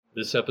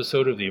This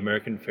episode of the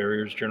American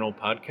Farriers Journal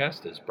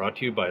podcast is brought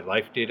to you by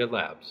Life Data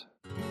Labs.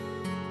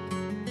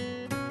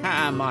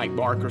 Hi, I'm Mike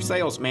Barker,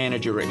 sales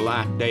manager at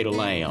Life Data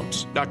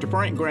Labs. Dr.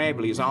 Frank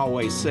Gravely has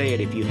always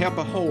said, if you help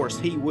a horse,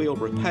 he will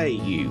repay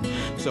you.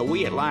 So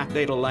we at Life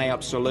Data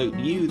Labs salute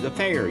you, the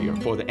farrier,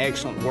 for the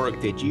excellent work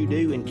that you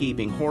do in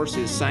keeping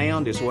horses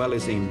sound as well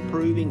as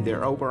improving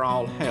their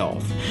overall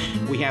health.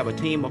 We have a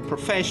team of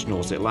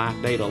professionals at Life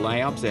Data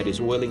Labs that is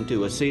willing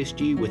to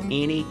assist you with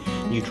any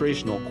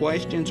nutritional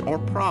questions or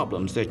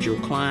problems that your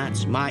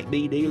clients might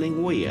be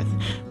dealing with,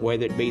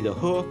 whether it be the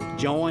hoof,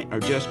 joint, or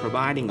just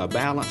providing a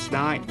balanced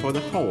diet for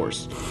the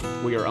horse.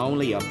 We are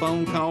only a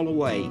phone call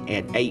away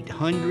at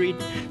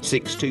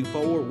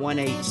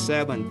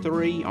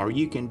 800-624-1873, or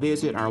you can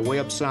visit our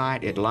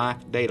website at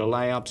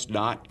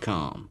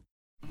lifedatalabs.com.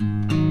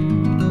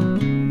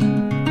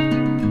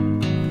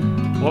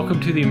 Welcome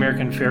to the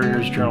American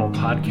Farriers Journal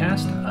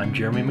podcast. I'm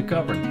Jeremy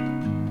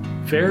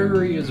McGovern.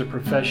 Farriery is a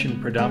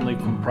profession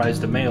predominantly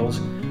comprised of males,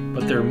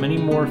 but there are many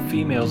more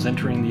females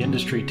entering the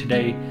industry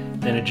today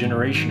than a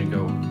generation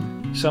ago.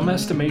 Some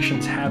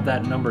estimations have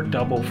that number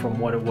double from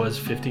what it was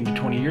 15 to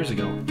 20 years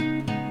ago.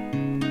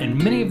 And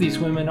many of these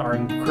women are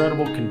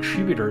incredible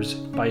contributors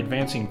by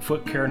advancing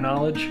foot care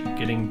knowledge,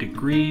 getting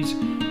degrees,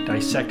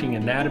 dissecting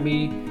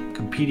anatomy,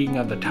 competing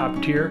at the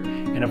top tier,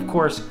 and of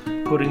course,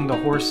 putting the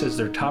horse as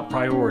their top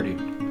priority.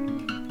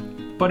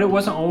 But it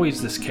wasn't always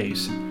this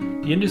case.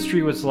 The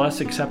industry was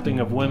less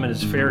accepting of women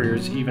as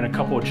farriers even a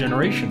couple of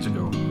generations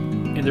ago,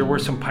 and there were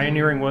some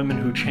pioneering women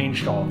who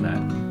changed all of that.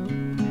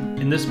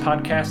 In this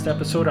podcast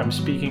episode, I'm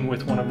speaking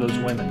with one of those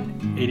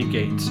women, Ada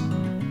Gates.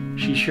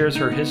 She shares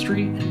her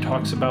history and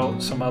talks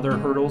about some other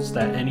hurdles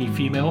that any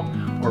female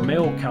or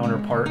male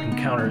counterpart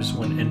encounters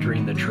when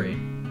entering the trade.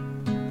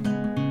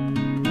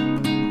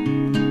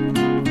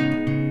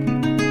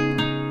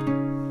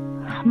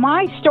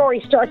 My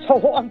story starts a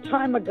long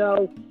time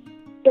ago.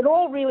 It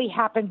all really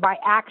happened by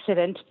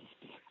accident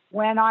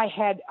when I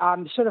had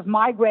sort of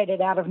migrated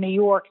out of New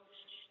York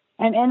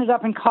and ended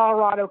up in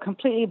Colorado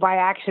completely by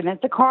accident.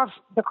 The car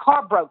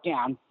broke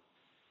down.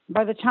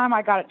 By the time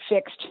I got it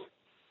fixed,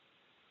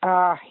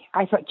 I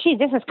thought, gee,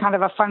 this is kind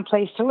of a fun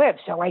place to live,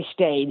 so I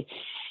stayed.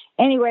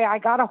 Anyway, I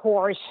got a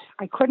horse.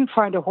 I couldn't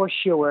find a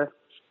horseshoer.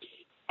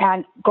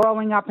 And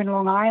growing up in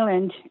Long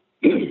Island,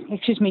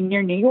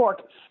 near New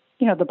York,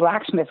 the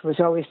blacksmith was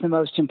always the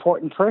most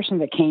important person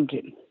that came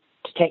to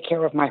take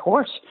care of my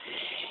horse.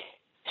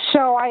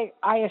 So I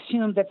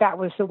assumed that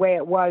was the way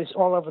it was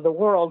all over the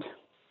world,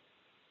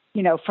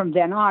 from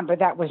then on, but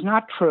that was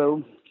not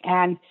true.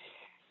 And,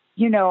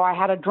 I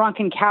had a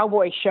drunken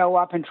cowboy show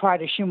up and try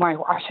to shoe my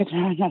horse. I said,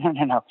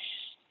 no,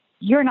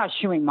 you're not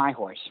shoeing my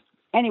horse.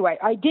 Anyway,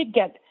 I did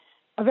get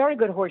a very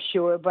good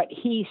horseshoer, but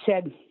he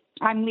said,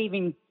 I'm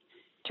leaving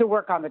to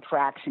work on the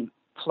tracks in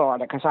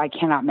Florida because I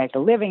cannot make a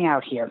living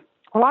out here.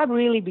 Well, I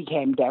really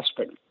became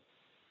desperate.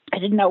 I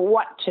didn't know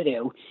what to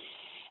do.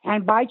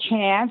 And by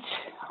chance,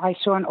 I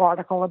saw an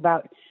article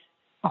about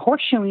a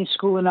horseshoeing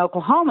school in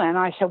Oklahoma. And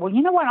I said, well,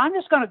 you know what? I'm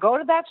just going to go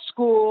to that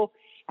school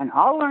and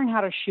I'll learn how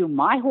to shoe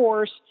my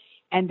horse.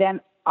 And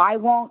then I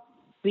won't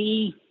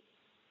be,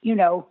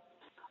 then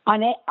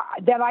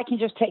I can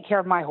just take care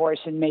of my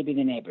horse and maybe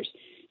the neighbors.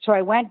 So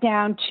I went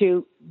down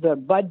to the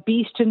Bud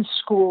Beeston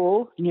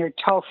School near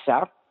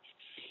Tulsa.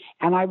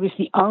 And I was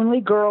the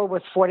only girl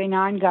with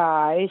 49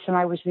 guys. And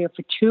I was there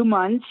for 2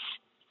 months.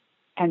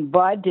 And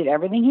Bud did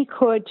everything he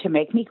could to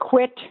make me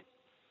quit.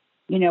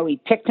 He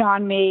picked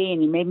on me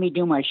and he made me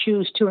do my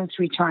shoes 2 and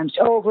 3 times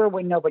over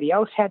when nobody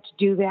else had to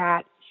do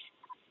that.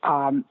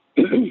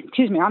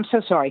 Excuse me, I'm so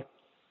sorry.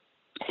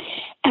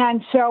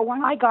 And so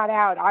when I got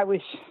out, I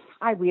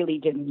really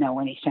didn't know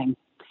anything.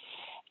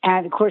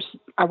 And of course,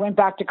 I went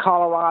back to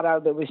Colorado.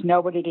 There was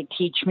nobody to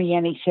teach me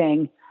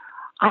anything.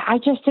 I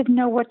just didn't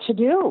know what to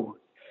do.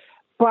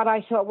 But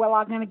I thought, well,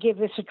 I'm going to give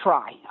this a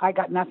try. I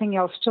got nothing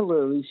else to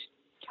lose.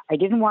 I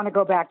didn't want to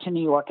go back to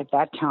New York at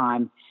that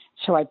time.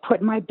 So I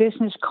put my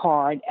business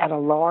card at a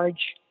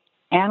large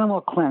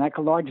animal clinic,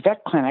 a large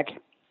vet clinic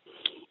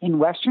in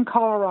western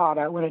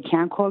Colorado in a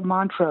town called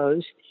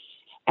Montrose.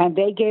 And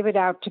they gave it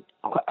out to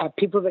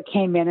people that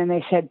came in and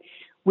they said,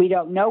 we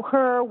don't know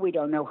her. We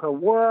don't know her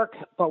work,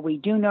 but we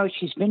do know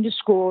she's been to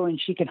school and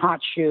she can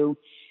hot shoe.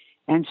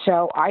 And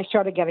so I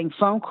started getting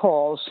phone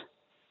calls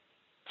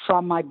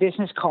from my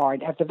business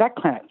card at the vet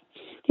clinic.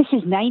 This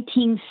is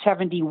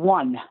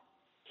 1971.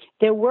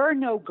 There were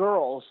no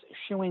girls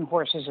shoeing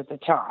horses at the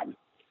time.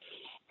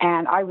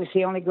 And I was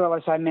the only girl,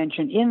 as I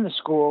mentioned, in the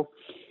school.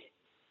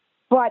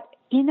 But,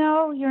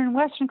 you're in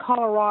western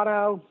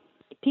Colorado.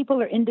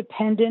 People are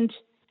independent.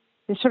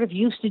 They're sort of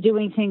used to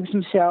doing things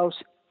themselves.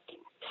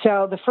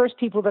 So the first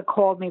people that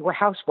called me were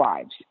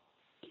housewives.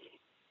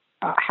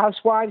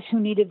 Housewives who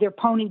needed their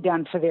pony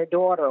done for their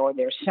daughter or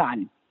their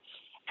son.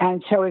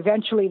 And so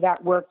eventually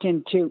that worked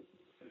into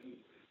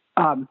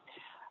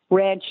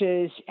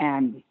ranches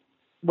and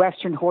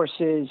Western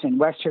horses and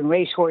Western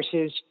race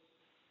horses.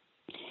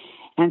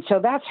 And so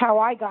that's how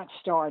I got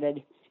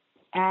started.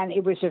 And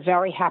it was a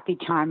very happy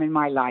time in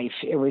my life.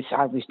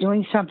 I was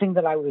doing something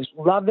that I was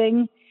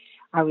loving.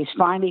 I was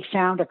finally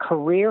found a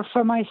career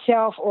for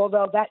myself,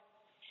 although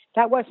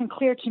that wasn't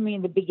clear to me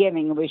in the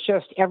beginning. It was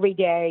just every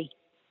day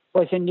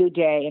was a new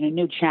day and a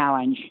new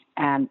challenge.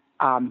 And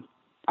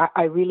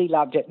I really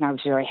loved it, and I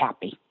was very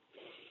happy.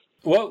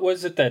 What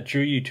was it that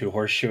drew you to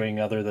horseshoeing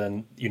other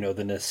than,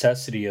 the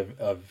necessity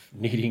of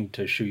needing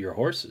to shoe your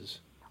horses?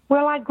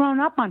 Well, I'd grown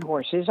up on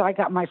horses. I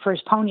got my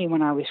first pony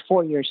when I was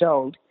 4 years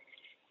old,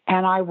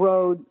 and I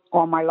rode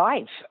all my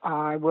life.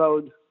 I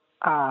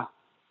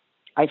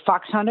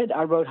fox hunted.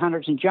 I rode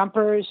hunters and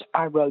jumpers.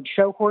 I rode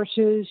show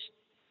horses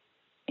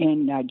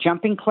in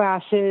jumping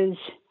classes.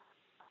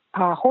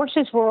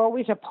 Horses were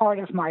always a part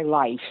of my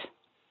life.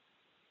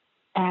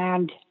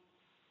 And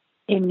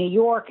in New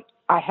York,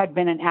 I had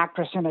been an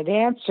actress and a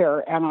dancer,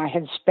 and I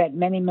had spent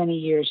many, many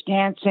years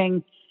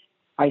dancing.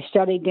 I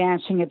studied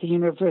dancing at the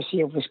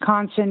University of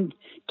Wisconsin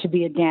to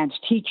be a dance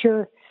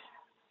teacher.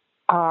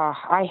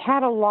 I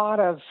had a lot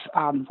of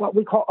what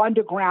we call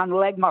underground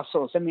leg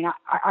muscles. I mean,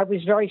 I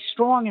was very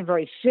strong and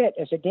very fit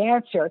as a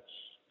dancer.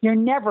 You're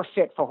never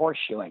fit for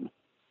horseshoeing.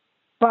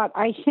 But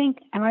I think,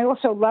 and I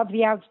also love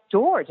the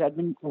outdoors. I've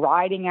been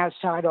riding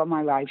outside all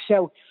my life.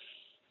 So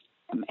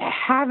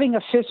having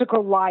a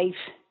physical life,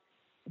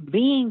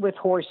 being with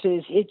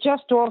horses, it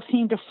just all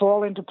seemed to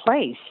fall into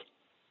place.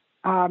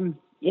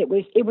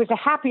 It was a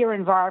happier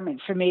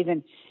environment for me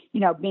than,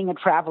 being a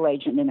travel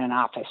agent in an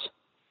office.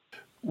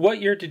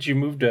 What year did you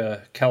move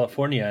to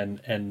California,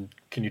 and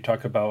can you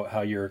talk about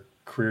how your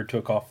career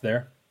took off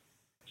there?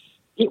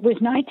 It was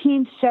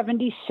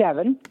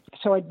 1977,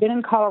 so I'd been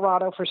in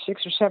Colorado for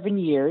 6 or 7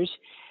 years.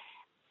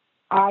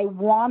 I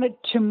wanted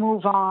to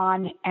move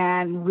on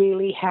and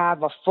really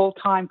have a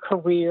full-time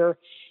career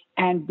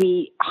and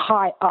be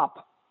high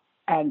up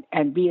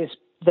and be as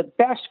the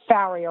best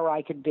farrier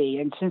I could be.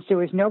 And since there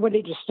was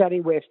nobody to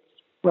study with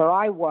where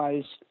I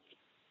was,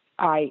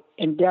 I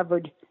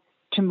endeavored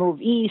to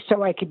move east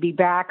so I could be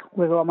back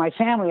with all my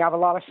family. I have a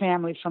lot of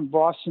family from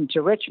Boston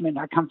to Richmond.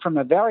 I come from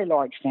a very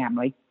large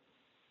family,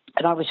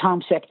 and I was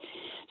homesick.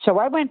 So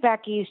I went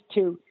back east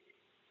to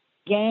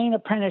gain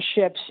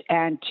apprenticeships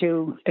and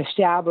to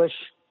establish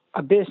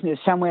a business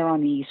somewhere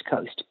on the East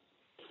Coast.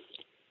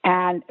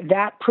 And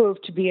that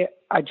proved to be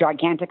a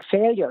gigantic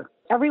failure.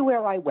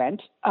 Everywhere I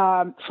went,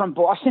 from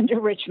Boston to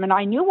Richmond,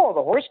 I knew all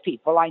the horse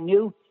people. I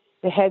knew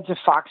the heads of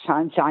fox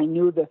hunts. I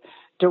knew the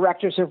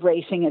directors of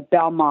racing at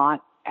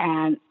Belmont.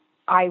 And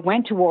I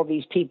went to all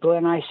these people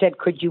and I said,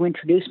 could you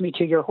introduce me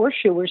to your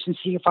horseshoers and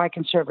see if I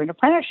can serve an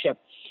apprenticeship?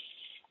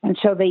 And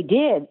so they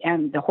did.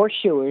 And the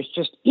horseshoers,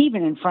 just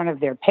even in front of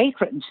their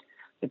patrons,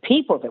 the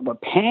people that were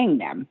paying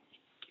them,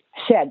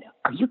 said,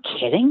 are you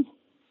kidding?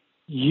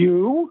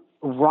 You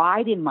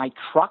ride in my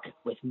truck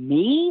with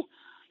me?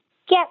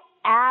 Get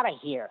out of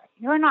here.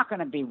 You're not going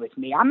to be with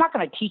me. I'm not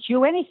going to teach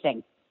you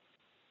anything.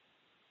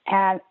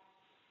 And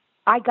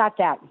I got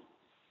that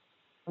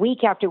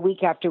week after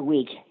week after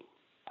week,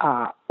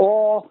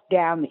 all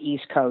down the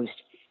East Coast.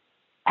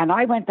 And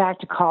I went back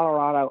to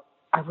Colorado.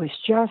 I was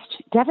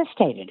just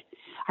devastated.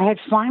 I had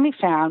finally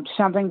found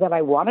something that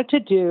I wanted to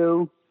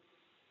do,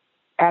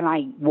 and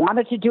I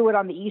wanted to do it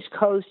on the East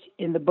Coast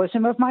in the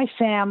bosom of my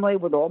family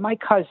with all my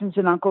cousins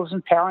and uncles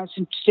and parents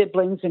and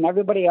siblings and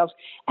everybody else,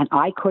 and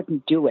I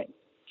couldn't do it.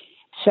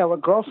 So a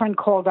girlfriend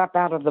called up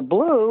out of the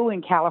blue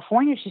in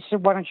California. She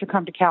said, why don't you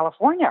come to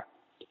California?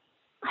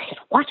 I said,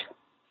 what?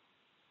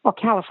 Well,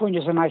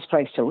 California's a nice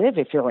place to live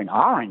if you're in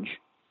Orange.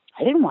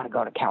 I didn't want to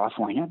go to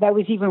California. That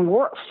was even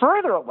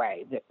further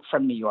away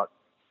from New York.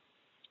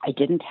 I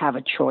didn't have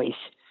a choice.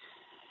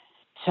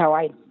 So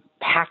I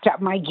packed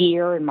up my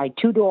gear and my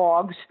 2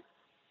 dogs,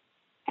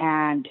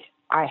 and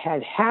I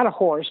had a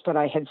horse, but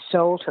I had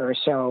sold her,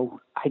 so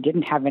I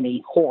didn't have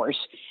any horse.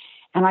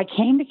 And I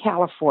came to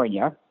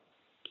California,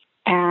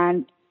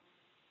 and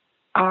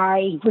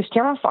I was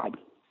terrified.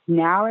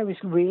 Now I was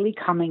really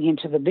coming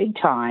into the big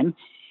time,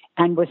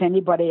 and was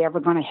anybody ever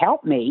going to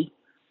help me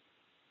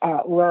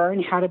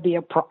learn how to be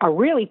a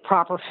really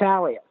proper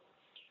farrier?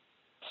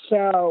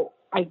 So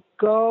I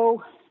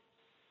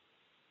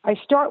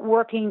start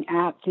working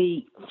at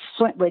the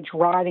Flint Ridge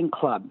Riding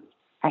Club.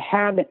 I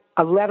had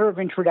a letter of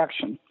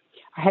introduction.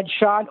 I had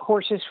shod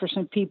horses for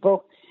some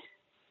people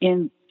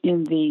in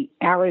the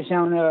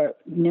Arizona,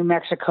 New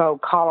Mexico,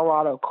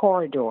 Colorado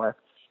corridor,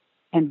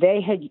 and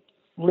they had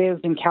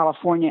lived in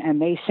California,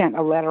 and they sent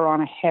a letter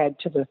on ahead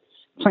to the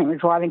Flint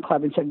Ridge Riding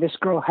Club and said, this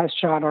girl has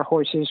shod our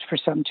horses for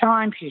some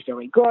time. She's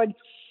very good.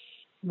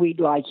 We'd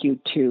like you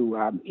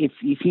to, if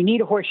you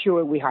need a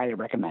horseshoer, we highly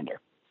recommend her.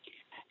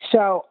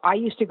 So I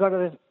used to go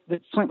to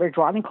the Flint Ridge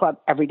Riding Club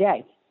every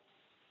day.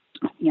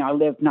 I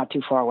live not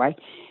too far away.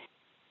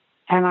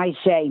 And I'd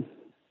say,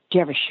 do you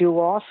have a shoe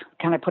off?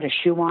 Can I put a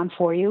shoe on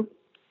for you?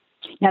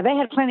 Now, they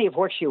had plenty of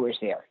horseshoers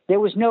there. There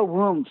was no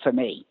room for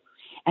me.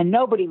 And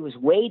nobody was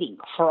waiting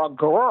for a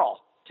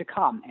girl to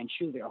come and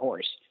shoe their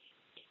horse.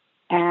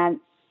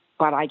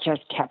 But I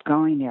just kept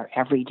going there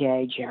every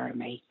day,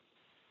 Jeremy.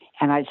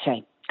 And I'd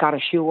say, got a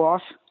shoe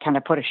off? Can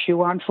I put a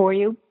shoe on for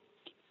you?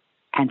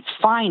 And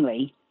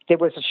finally, there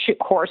was a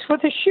horse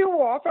with a shoe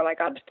off, and I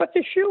got to put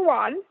the shoe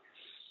on.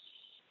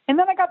 And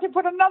then I got to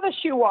put another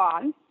shoe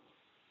on.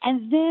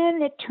 And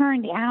then it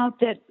turned out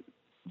that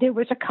there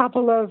was a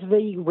couple of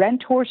the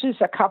rent horses,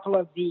 a couple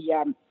of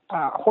the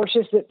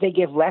horses that they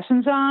give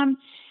lessons on,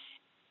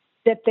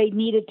 that they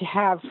needed to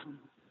have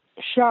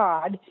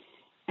shod,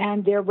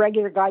 and their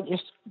regular guy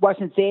just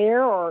wasn't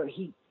there, or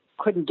he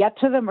couldn't get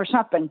to them or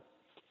something.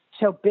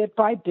 So bit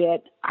by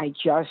bit, I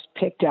just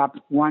picked up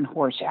one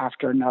horse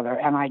after another,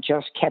 and I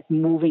just kept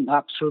moving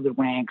up through the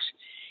ranks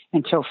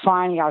until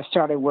finally I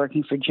started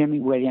working for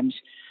Jimmy Williams,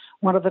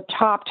 one of the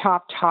top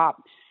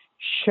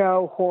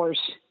show horse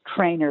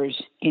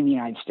trainers in the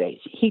United States.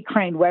 He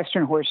trained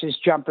Western horses,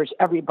 jumpers,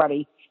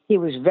 everybody. He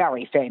was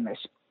very famous.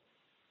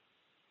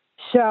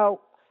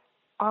 So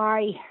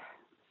I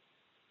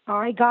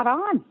got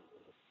on,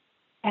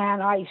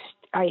 and I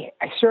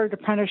served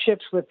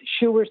apprenticeships with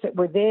shoers that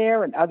were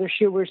there and other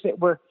shoers that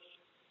were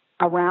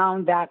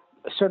around that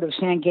sort of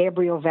San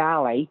Gabriel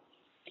Valley.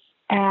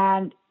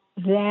 And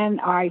then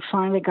I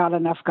finally got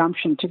enough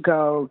gumption to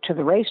go to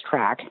the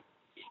racetrack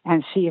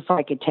and see if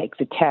I could take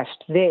the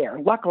test there.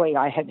 Luckily,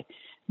 I had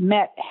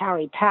met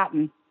Harry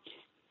Patton.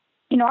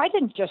 You know, I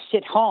didn't just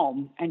sit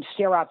home and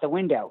stare out the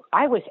window.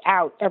 I was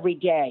out every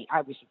day.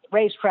 I was at the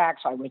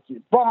racetracks. I went to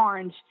the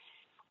barns,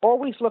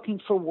 always looking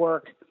for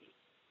work,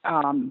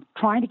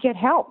 trying to get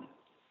help.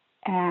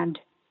 And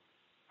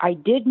I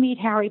did meet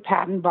Harry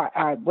Patton.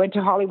 I went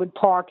to Hollywood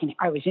Park, and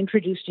I was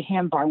introduced to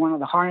him by one of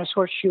the harness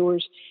horse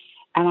shoers.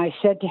 And I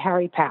said to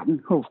Harry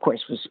Patton, who, of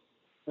course, was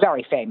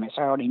very famous.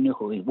 I already knew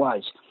who he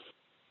was.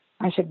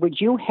 I said, would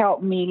you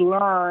help me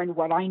learn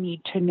what I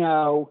need to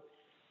know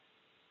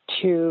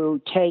to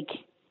take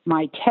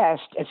my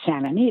test at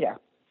Santa Anita?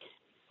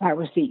 That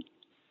was the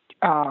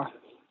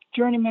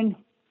Journeyman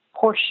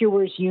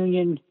Horseshoers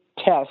Union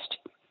test.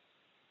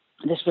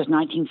 This was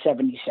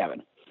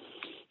 1977.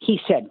 He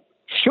said,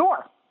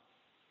 sure.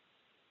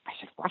 I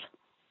said, what?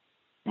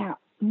 Now,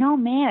 no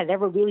man had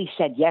ever really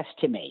said yes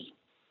to me.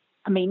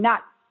 I mean, not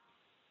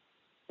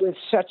with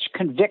such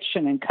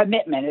conviction and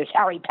commitment as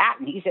Harry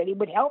Patton. He said he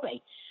would help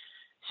me.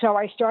 So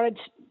I started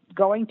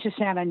going to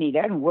Santa Anita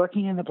and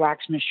working in the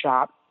blacksmith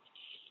shop,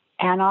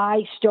 and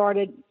I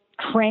started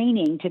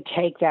training to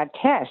take that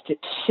test.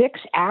 It's 6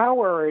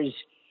 hours,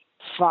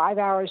 5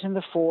 hours in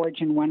the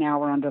forge and 1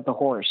 hour under the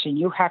horse. And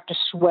you have to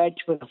swedge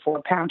with a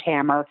 4-pound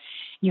hammer.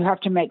 You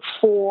have to make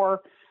 4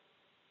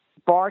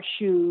 bar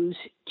shoes,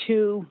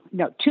 2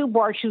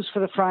 bar shoes for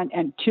the front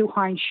and 2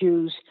 hind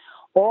shoes,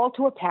 all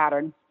to a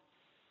pattern.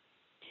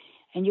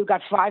 And you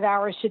got 5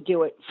 hours to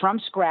do it from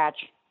scratch.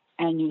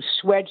 And you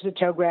swedge the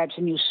toe grabs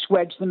and you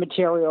swedge the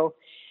material.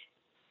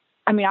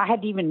 I mean, I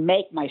had to even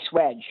make my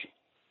swedge.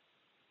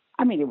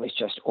 I mean, it was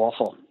just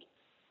awful.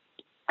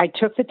 I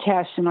took the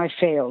test and I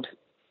failed.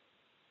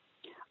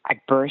 I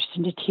burst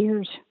into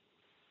tears.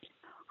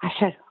 I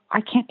said,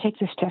 I can't take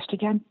this test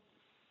again.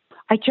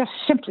 It's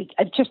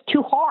just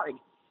too hard.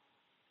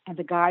 And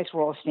the guys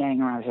were all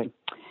standing around. I said,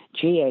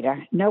 gee,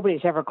 Ada,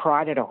 nobody's ever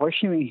cried at a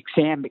horseshoeing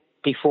exam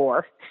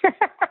before.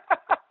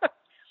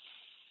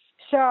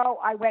 So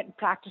I went and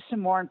practiced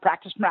some more and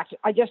practiced. 5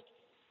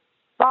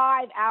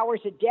 hours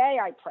a day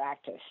I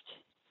practiced.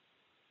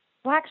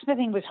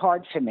 Blacksmithing was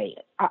hard for me.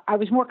 I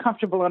was more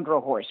comfortable under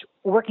a horse.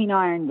 Working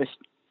iron was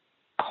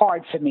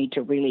hard for me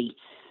to really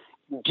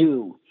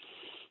do,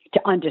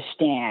 to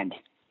understand.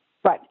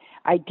 But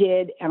I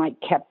did, and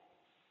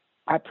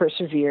I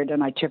persevered,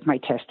 and I took my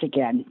test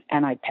again,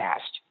 and I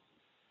passed.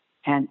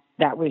 And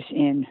that was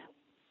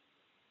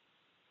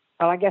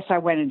I guess I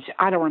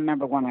don't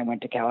remember when I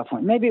went to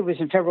California. Maybe it was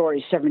in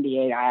February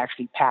 78 I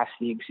actually passed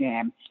the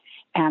exam,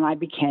 and I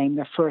became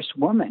the first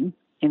woman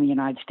in the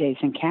United States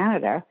and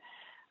Canada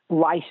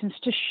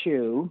licensed to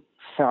shoe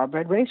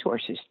thoroughbred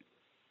racehorses.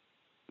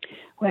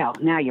 Well,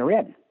 now you're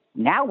in.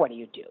 Now what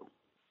do?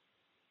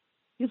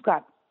 You've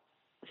got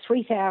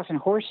 3,000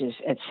 horses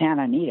at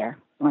Santa Anita,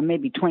 or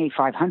maybe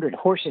 2,500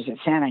 horses at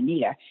Santa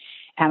Anita,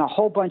 and a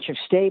whole bunch of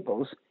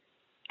stables,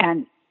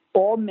 and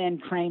all men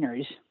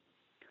trainers.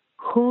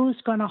 Who's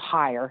going to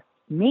hire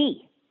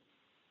me?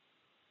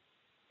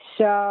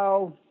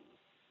 So,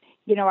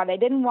 and I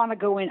didn't want to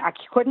go in. I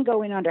couldn't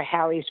go in under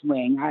Harry's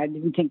wing. I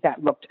didn't think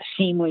that looked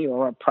seemly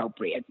or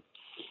appropriate.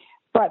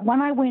 But when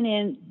I went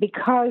in,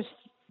 because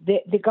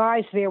the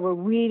guys there were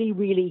really,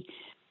 really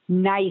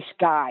nice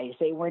guys.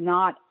 They were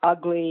not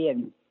ugly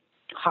and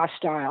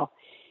hostile.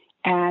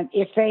 And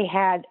if they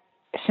had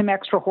some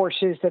extra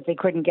horses that they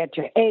couldn't get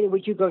to, hey,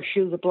 would you go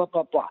shoe the blah,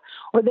 blah, blah.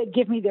 Or they'd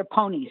give me their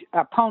ponies.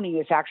 A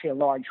pony is actually a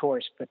large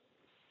horse, but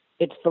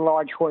it's the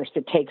large horse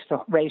that takes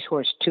the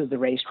racehorse to the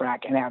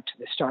racetrack and out to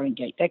the starting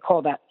gate. They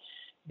call that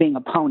being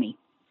a pony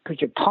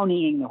because you're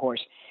ponying the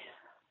horse.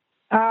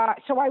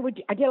 So I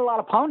did a lot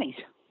of ponies.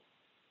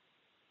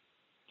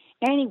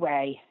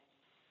 Anyway,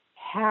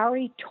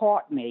 Harry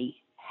taught me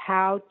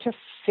how to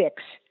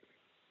fix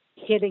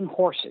hitting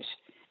horses.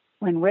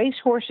 When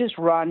racehorses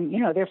run,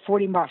 they're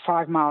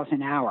 45 miles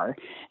an hour.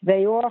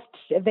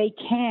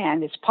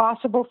 It's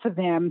possible for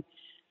them,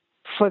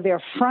 for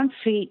their front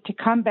feet to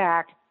come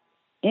back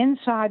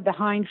inside the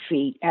hind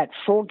feet at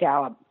full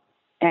gallop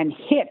and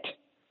hit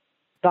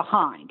the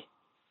hind.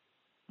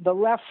 the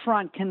left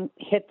front can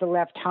hit the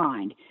left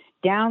hind,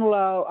 down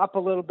low, up a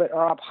little bit,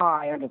 or up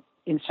high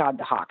inside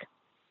the hock.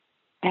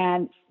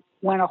 And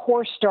when a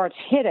horse starts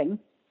hitting,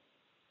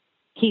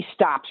 he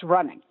stops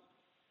running.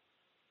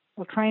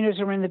 Well, trainers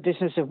are in the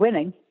business of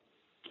winning,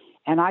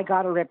 and I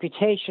got a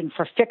reputation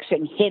for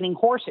fixing hitting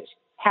horses.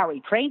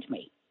 Harry trained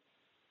me.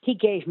 He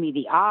gave me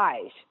the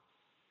eyes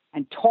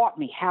and taught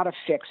me how to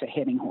fix a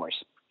hitting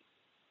horse.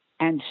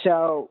 And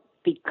so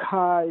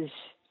because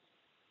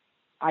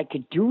I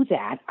could do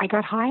that, I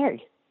got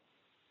hired.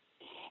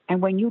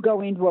 And when you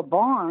go into a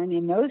barn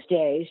in those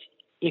days,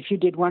 if you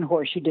did one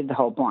horse, you did the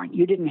whole barn.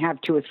 You didn't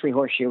have 2 or 3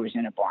 horseshoers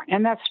in a barn.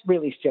 And that's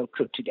really still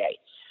true today.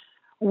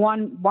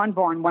 One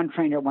barn, one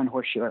trainer, one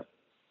horseshoer.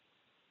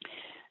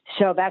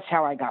 So that's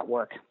how I got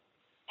work.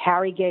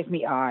 Harry gave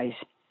me eyes.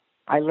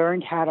 I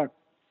learned how to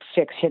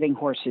fix hitting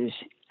horses,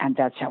 and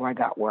that's how I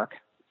got work.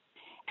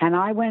 And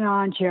I went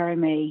on,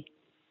 Jeremy,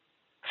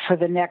 for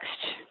the next,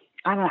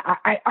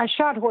 I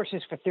shot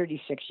horses for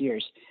 36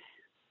 years.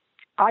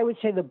 I would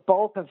say the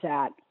bulk of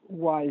that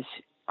was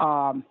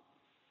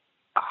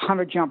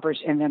 100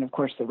 jumpers and then, of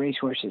course, the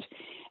racehorses.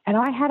 And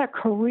I had a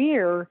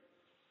career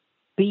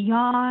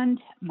beyond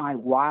my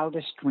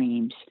wildest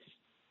dreams.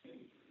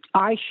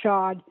 I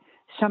shod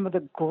some of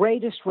the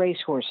greatest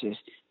racehorses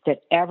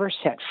that ever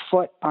set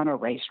foot on a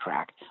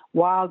racetrack.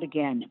 Wild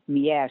Again,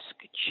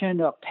 Miesque,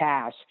 Chinook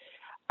Pass,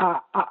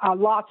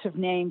 lots of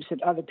names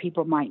that other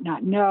people might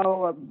not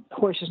know,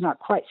 horses not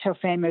quite so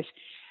famous,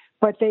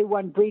 but they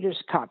won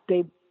Breeders' Cup.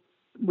 They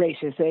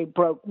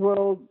broke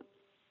world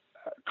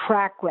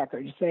track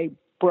records. They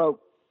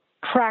broke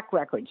track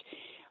records.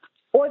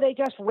 Or they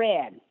just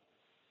ran.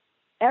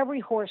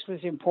 Every horse was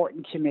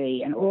important to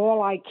me, and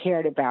all I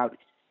cared about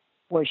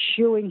was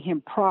shoeing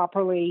him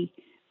properly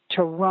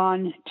to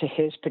run to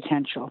his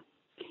potential.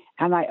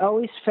 And I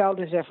always felt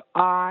as if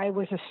I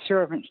was a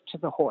servant to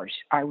the horse.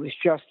 I was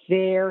just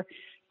there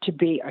to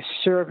be a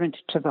servant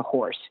to the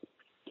horse.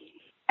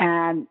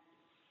 And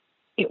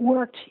it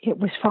worked. It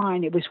was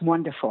fine. It was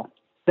wonderful.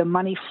 The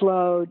money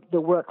flowed,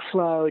 the work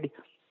flowed,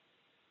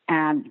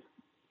 and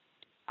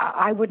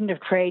I wouldn't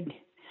trade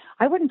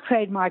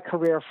my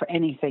career for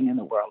anything in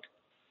the world.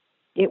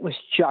 It was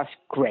just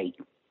great.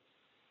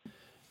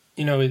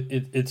 You know,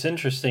 it's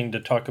interesting to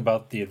talk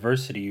about the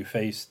adversity you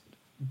faced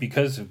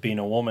because of being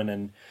a woman.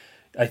 And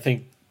I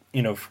think,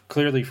 you know,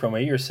 clearly from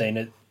what you're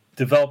saying,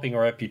 developing a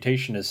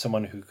reputation as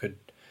someone who could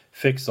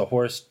fix the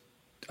horse,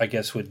 I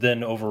guess, would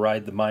then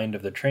override the mind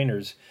of the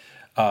trainers.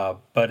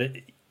 But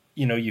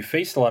you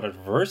faced a lot of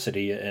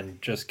adversity and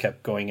just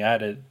kept going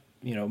at it,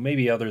 you know,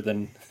 maybe other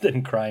than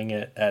crying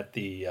at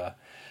the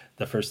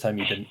first time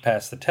you didn't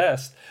pass the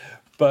test.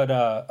 But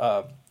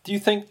do you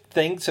think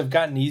things have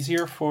gotten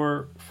easier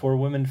for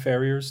women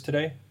farriers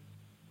today?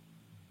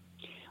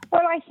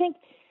 Well, I think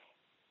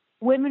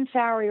women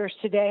farriers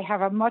today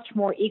have a much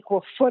more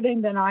equal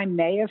footing than I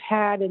may have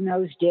had in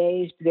those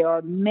days. There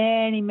are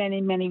many, many,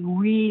 many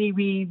really,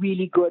 really,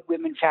 really good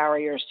women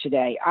farriers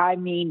today. I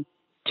mean,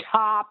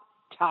 top.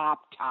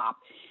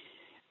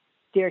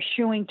 They're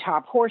shoeing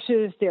top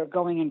horses. They're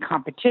going in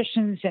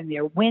competitions and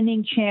they're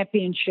winning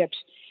championships.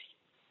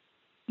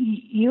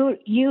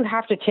 You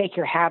have to take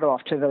your hat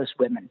off to those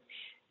women,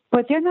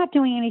 but they're not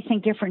doing anything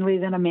differently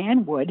than a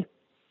man would.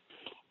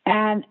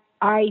 And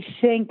I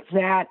think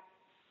that,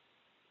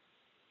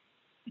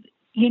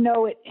 you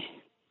know,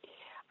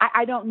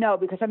 I don't know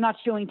because I'm not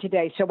shoeing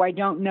today, so I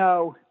don't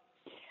know.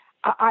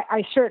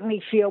 I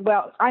certainly feel,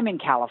 well, I'm in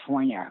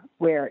California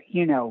where,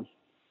 you know,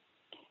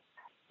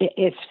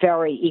 it's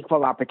very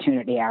equal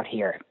opportunity out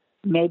here.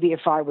 Maybe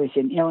if I was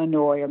in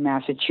Illinois or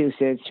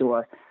Massachusetts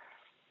or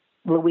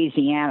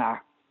Louisiana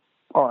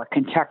or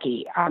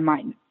Kentucky,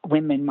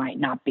 women might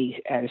not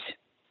be as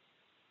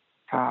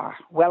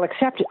well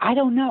accepted. I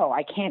don't know.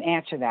 I can't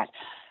answer that.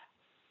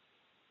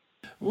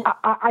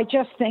 I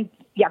just think,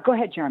 yeah, go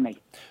ahead, Jeremy.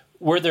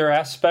 Were there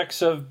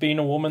aspects of being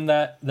a woman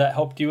that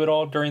helped you at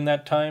all during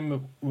that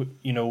time?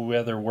 You know,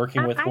 whether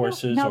working with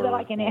horses or... I don't know that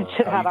I can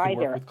answer that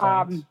either.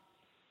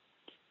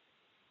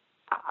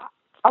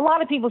 A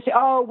lot of people say,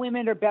 oh,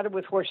 women are better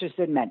with horses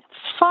than men.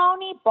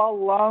 Phony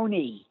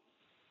baloney.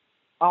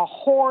 A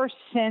horse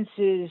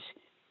senses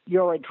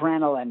your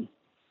adrenaline.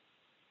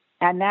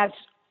 And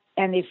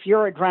if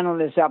your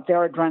adrenaline is up,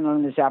 their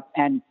adrenaline is up,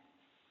 and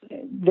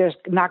there's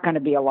not going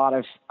to be a lot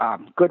of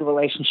good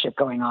relationship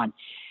going on.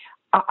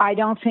 I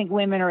don't think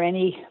women are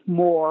any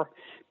more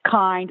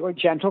kind or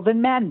gentle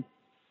than men.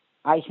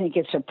 I think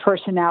it's a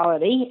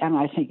personality, and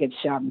I think it's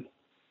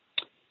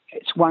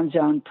one's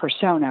own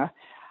persona.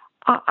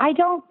 I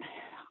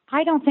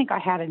don't think I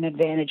had an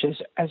advantage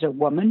as a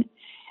woman,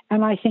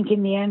 and I think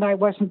in the end I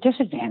wasn't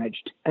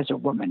disadvantaged as a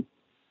woman.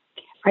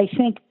 I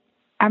think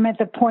I'm at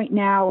the point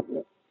now,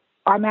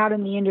 I'm out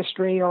in the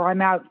industry, or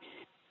I'm out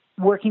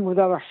working with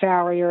other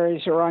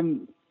farriers, or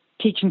I'm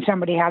teaching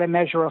somebody how to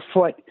measure a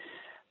foot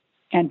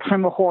and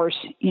trim a horse,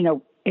 you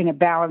know, in a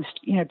balanced,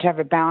 you know, to have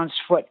a balanced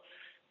foot.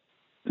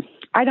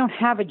 I don't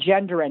have a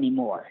gender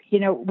anymore. You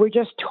know, we're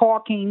just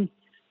talking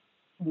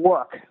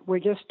work. We're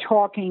just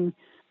talking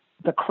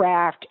the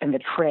craft and the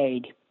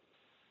trade.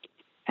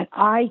 And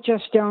I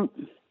just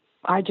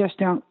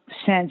don't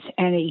sense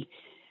any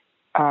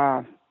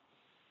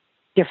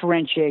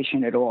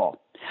differentiation at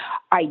all.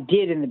 I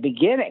did in the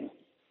beginning.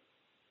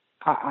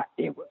 I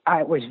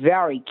was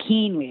very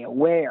keenly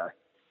aware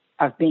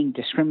of being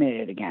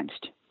discriminated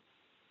against.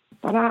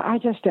 But I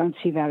just don't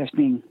see that as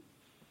being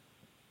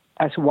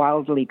as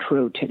wildly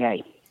true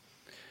today.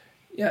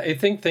 Yeah, I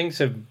think things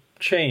have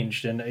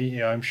changed, and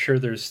I'm sure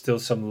there's still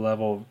some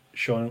level of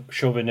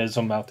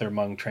chauvinism out there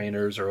among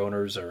trainers or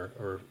owners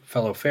or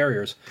fellow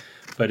farriers,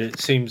 but it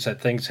seems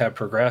that things have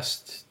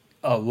progressed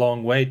a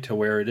long way to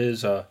where it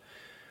is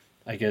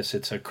I guess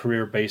it's a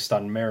career based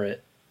on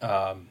merit,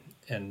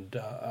 and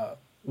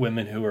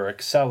women who are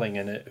excelling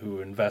in it, who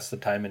invest the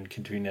time in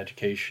continuing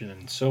education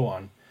and so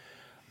on,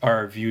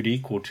 are viewed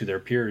equal to their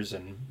peers,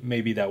 and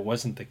maybe that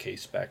wasn't the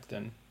case back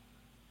then.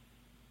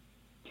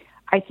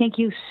 I think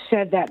you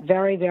said that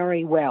very,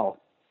 very well,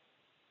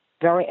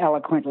 very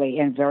eloquently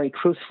and very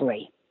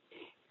truthfully,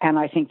 and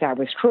I think that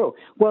was true.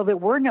 Well, there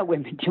were no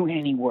women doing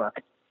any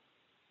work.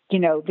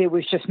 There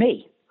was just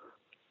me.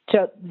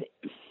 So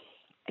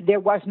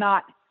there was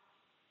not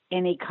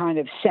any kind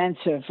of sense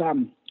of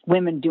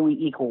women doing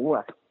equal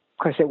work,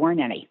 because there weren't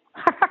any.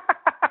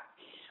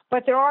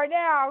 But there are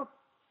now.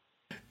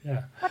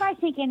 Yeah. But I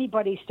think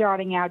anybody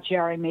starting out,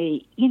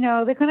 Jeremy,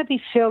 they're going to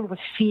be filled with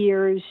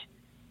fears.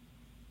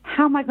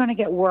 How am I going to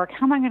get work?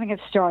 How am I going to get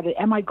started?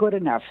 Am I good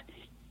enough?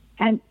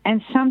 And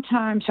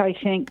sometimes I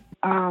think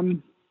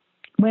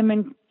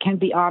women can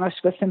be honest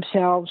with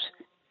themselves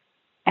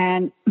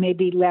and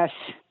maybe less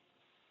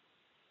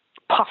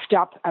puffed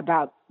up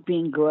about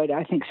being good.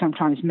 I think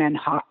sometimes men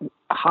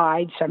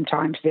hide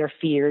sometimes their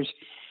fears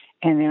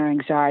and their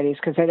anxieties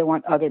because they don't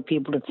want other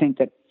people to think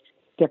that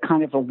they're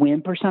kind of a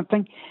wimp or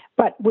something.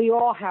 But we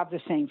all have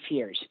the same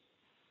fears.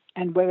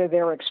 And whether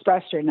they're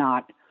expressed or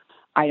not,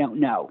 I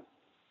don't know.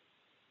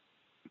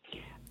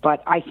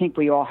 But I think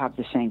we all have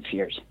the same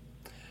fears.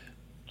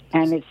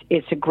 And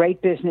it's a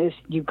great business.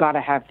 You've got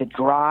to have the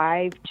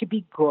drive to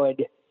be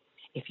good.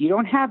 If you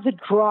don't have the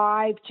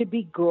drive to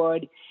be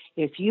good,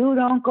 if you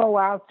don't go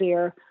out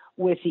there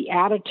with the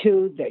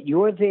attitude that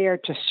you're there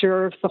to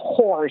serve the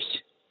horse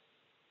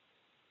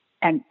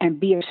and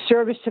be of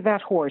service to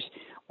that horse,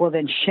 well,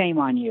 then shame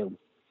on you.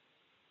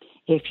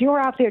 If you're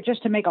out there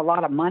just to make a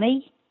lot of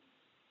money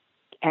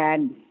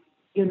and,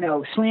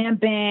 slam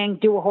bang,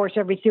 do a horse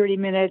every 30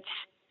 minutes,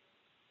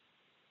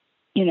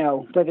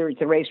 whether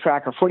it's a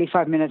racetrack or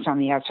 45 minutes on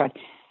the outside,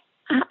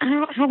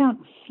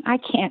 I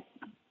can't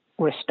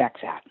respect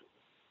that.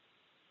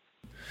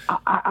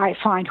 I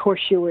find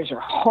horseshoers are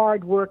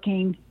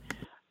hardworking,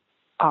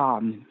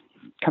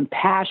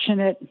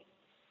 compassionate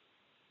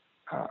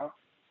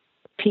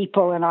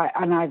people, and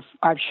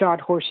I've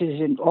shod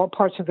horses in all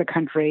parts of the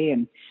country,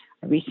 and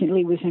I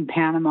recently was in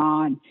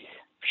Panama and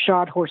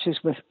shod horses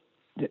with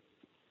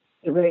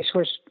the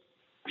racehorse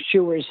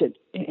shoers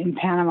in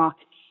Panama.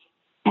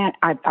 And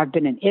I've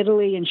been in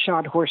Italy and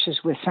shod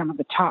horses with some of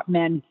the top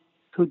men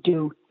who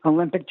do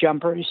Olympic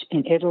jumpers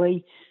in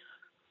Italy.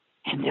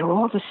 And they're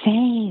all the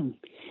same.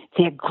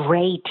 They're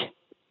great.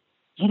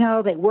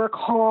 They work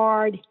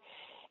hard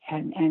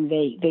and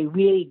they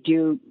really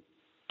do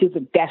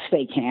the best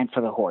they can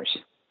for the horse.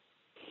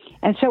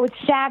 And so it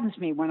saddens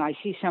me when I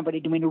see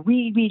somebody doing a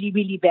really, really,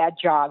 really bad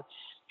job,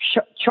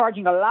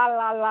 charging a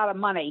lot of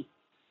money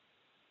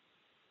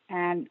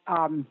and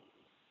kind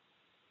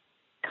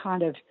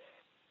of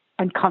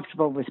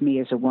uncomfortable with me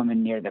as a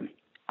woman near them.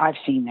 I've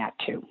seen that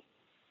too.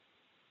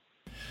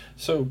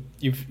 So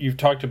you've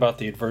talked about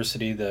the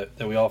adversity that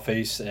we all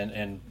face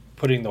and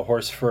putting the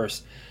horse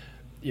first,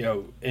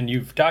 and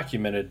you've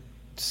documented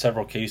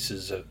several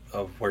cases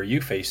of where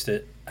you faced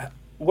it.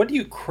 What do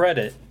you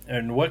credit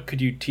and what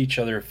could you teach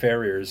other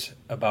farriers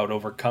about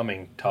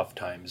overcoming tough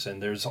times?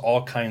 And there's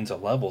all kinds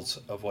of levels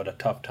of what a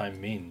tough time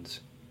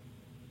means.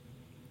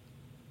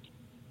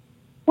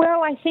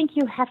 Well, I think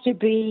you have to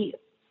be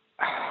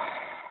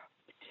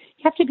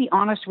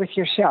honest with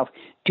yourself.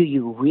 Do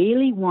you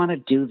really want to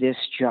do this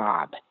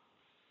job?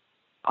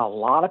 A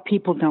lot of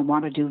people don't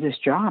want to do this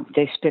job.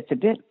 They spit the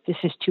bit. This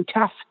is too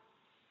tough.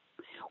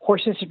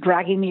 Horses are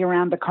dragging me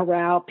around the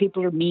corral.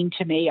 People are mean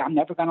to me. I'm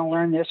never going to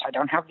learn this. I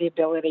don't have the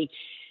ability.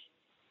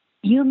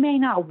 You may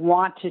not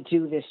want to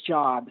do this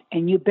job,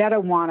 and you better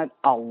want it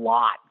a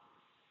lot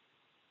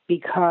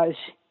because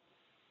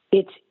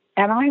I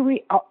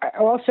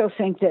also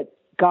think that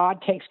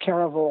God takes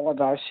care of all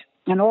of us.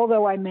 And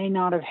although I may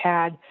not have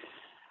had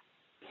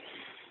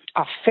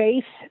a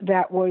faith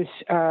that was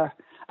a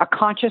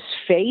conscious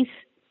faith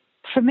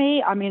for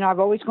me, I mean, I've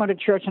always gone to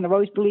church and I've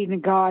always believed in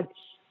God,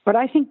 but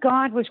I think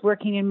God was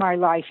working in my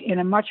life in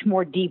a much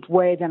more deep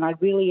way than I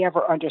really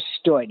ever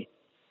understood.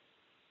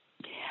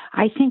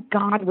 I think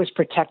God was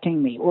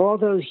protecting me all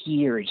those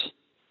years,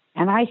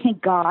 and I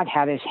think God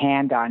had his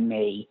hand on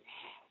me,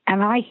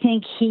 and I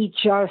think he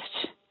just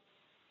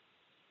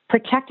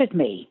protected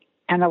me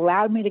and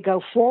allowed me to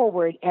go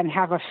forward and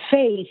have a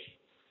faith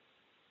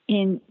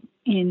in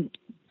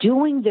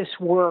doing this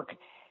work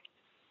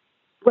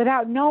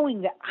without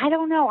knowing that. I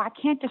don't know. I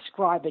can't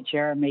describe it,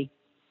 Jeremy.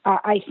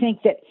 I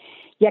think that,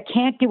 You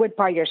can't do it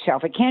by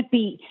yourself. It can't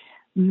be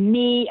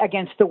me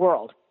against the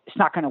world. It's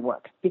not going to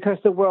work because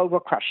the world will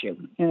crush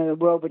you. The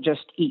world will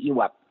just eat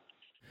you up.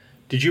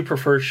 Did you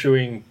prefer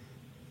shoeing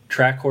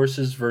track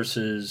horses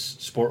versus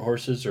sport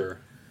horses or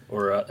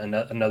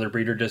another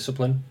breeder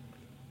discipline?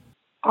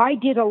 I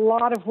did a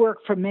lot of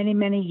work for many,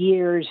 many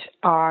years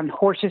on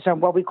horses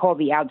on what we call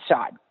the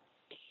outside.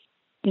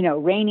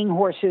 Reining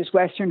horses,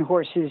 Western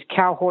horses,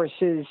 cow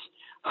horses,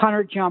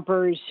 hunter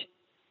jumpers.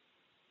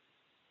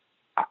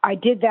 I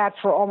did that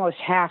for almost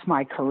half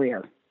my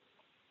career.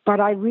 But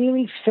I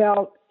really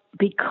felt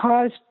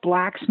because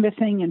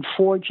blacksmithing and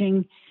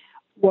forging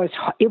was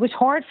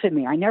hard for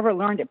me. I never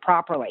learned it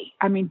properly.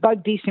 I mean,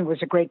 Bud Beeson was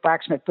a great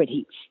blacksmith, but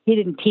he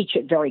didn't teach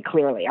it very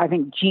clearly. I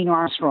think Gene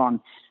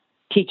Armstrong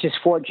teaches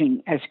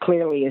forging as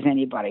clearly as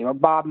anybody, or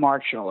Bob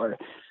Marshall, or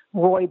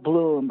Roy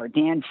Bloom, or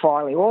Dan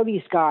Farley. All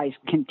these guys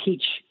can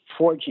teach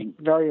forging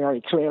very,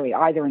 very clearly,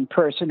 either in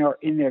person or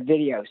in their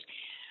videos.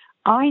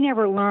 I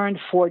never learned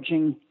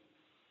forging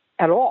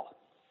at all.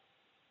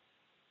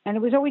 And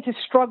it was always a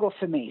struggle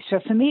for me. So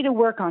for me to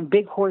work on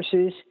big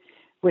horses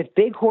with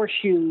big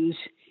horseshoes,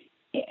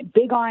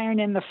 big iron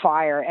in the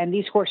fire, and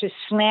these horses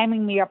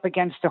slamming me up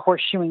against the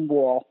horseshoeing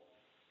wall,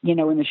 in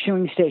the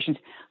shoeing stations,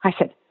 I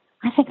said,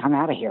 I think I'm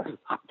out of here.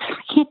 I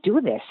can't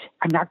do this.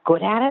 I'm not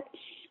good at it.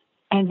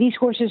 And these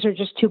horses are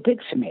just too big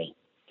for me.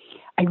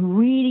 I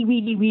really,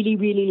 really, really,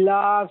 really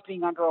love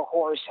being under a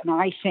horse. And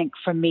I think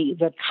for me,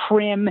 the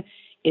trim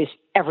is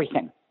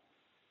everything.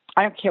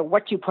 I don't care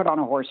what you put on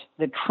a horse.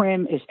 The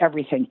trim is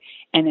everything.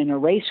 And in a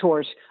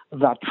racehorse,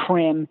 the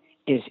trim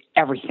is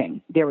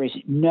everything. There is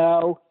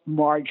no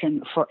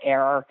margin for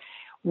error.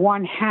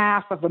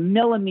 1/2 of a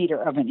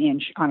millimeter of an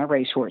inch on a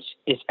racehorse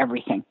is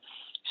everything.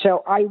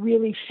 So I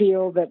really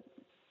feel that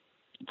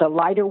the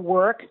lighter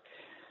work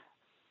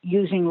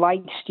using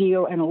light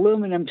steel and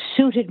aluminum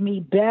suited me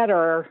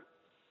better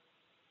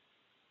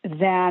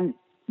than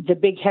the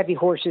big heavy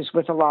horses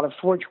with a lot of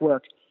forge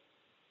work.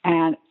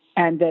 And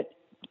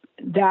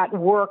that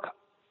work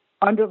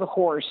under the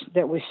horse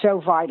that was so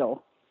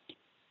vital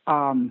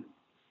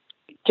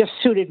just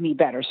suited me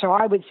better. So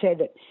I would say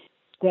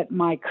that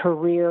my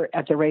career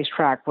at the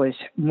racetrack was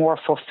more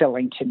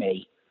fulfilling to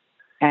me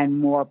and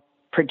more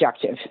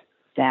productive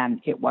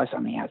than it was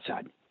on the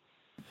outside.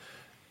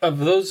 Of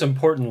those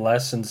important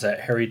lessons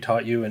that Harry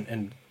taught you,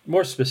 and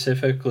more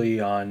specifically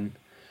on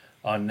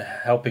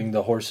helping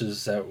the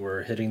horses that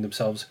were hitting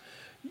themselves,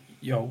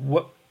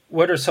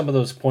 what are some of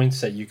those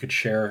points that you could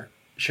share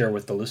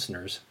with the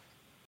listeners?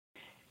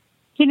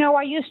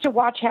 I used to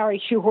watch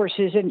Harry shoe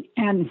horses,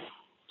 and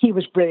he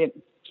was brilliant.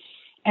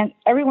 And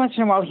every once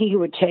in a while, he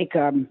would take,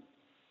 what do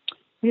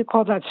you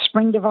call that,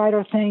 spring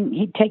divider thing?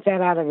 He'd take that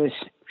out of his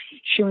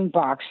shoeing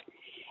box,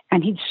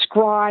 and he'd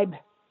scribe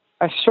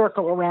a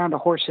circle around a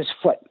horse's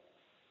foot.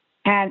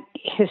 And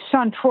his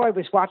son, Troy,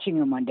 was watching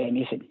him one day, and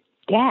he said,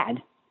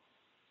 Dad,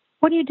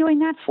 what are you doing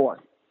that for?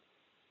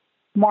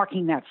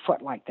 Marking that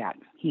foot like that.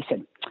 He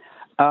said,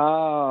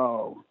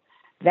 oh,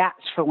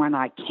 that's for when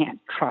I can't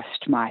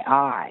trust my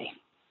eye.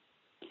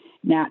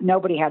 Now,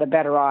 nobody had a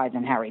better eye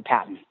than Harry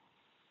Patton,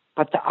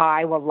 but the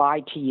eye will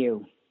lie to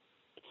you.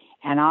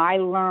 And I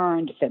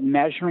learned that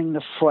measuring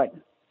the foot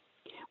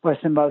was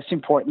the most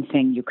important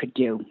thing you could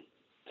do.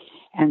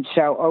 And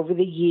so over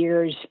the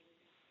years,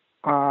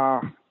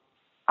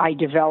 I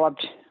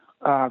developed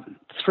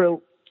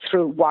through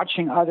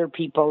watching other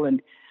people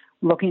and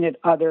looking at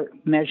other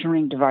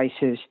measuring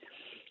devices,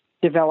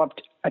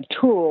 developed a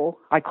tool.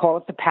 I call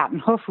it the Patton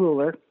Hoof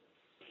Ruler.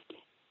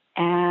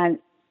 And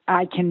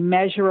I can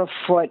measure a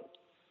foot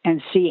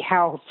and see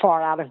how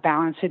far out of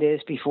balance it is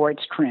before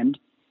it's trimmed.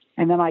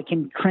 And then I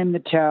can trim the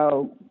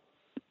toe,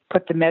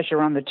 put the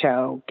measure on the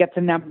toe, get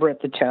the number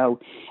at the toe,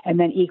 and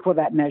then equal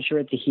that measure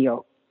at the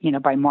heel,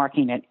 by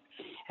marking it,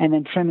 and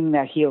then trimming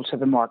that heel to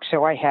the mark.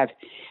 So I have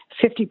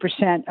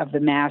 50% of the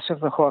mass of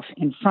the hoof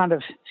in front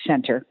of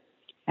center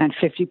and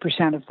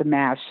 50% of the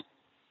mass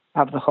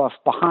of the hoof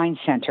behind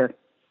center.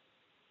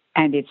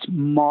 And it's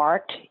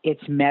marked,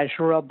 it's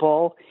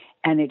measurable,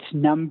 and it's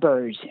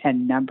numbers,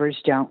 and numbers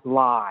don't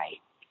lie.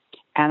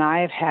 And I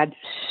have had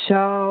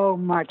so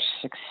much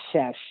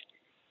success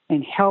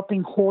in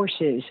helping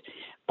horses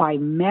by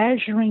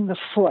measuring the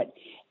foot,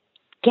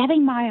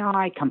 getting my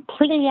eye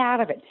completely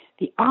out of it.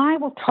 The eye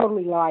will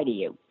totally lie to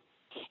you.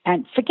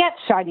 And forget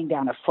sighting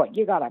down a foot.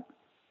 You got a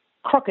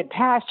crooked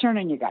pastern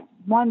and you got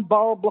one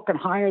bulb looking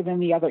higher than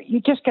the other. You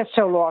just get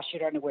so lost you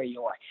don't know where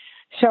you are.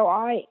 So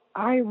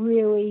I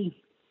really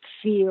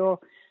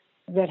feel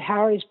that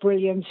Harry's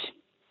brilliance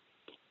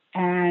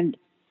and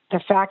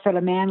the fact that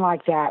a man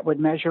like that would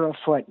measure a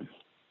foot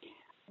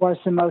was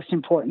the most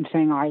important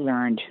thing I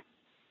learned.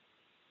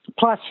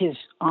 Plus his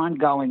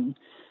ongoing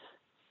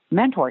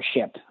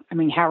mentorship. I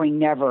mean, Harry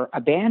never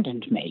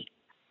abandoned me.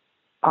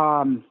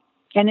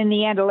 And in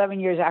the end, 11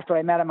 years after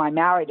I met him, I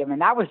married him,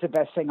 and that was the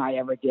best thing I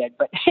ever did.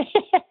 But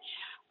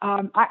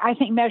I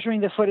think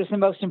measuring the foot is the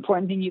most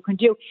important thing you can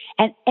do,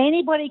 and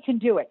anybody can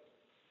do it.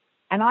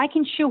 And I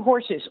can shoe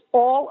horses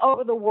all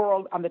over the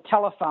world on the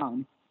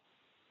telephone,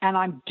 and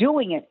I'm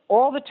doing it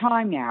all the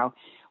time now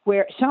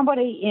where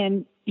somebody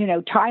in,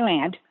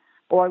 Thailand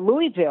or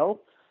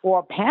Louisville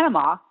or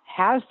Panama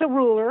has the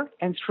ruler,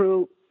 and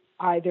through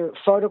either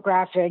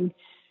photographing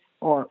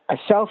or a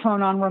cell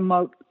phone on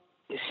remote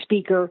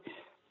speaker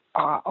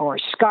or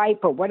Skype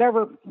or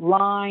whatever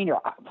line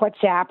or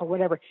WhatsApp or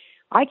whatever,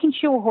 I can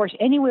shoe a horse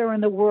anywhere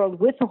in the world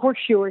with the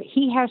horseshoer.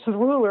 He has the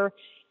ruler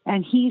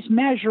and he's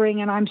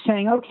measuring, and I'm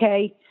saying,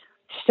 okay,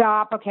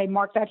 stop, okay,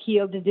 mark that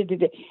heel,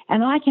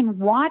 and I can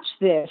watch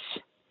this,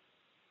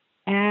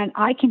 and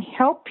I can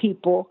help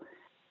people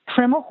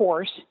trim a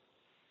horse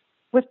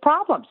with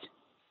problems.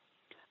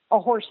 A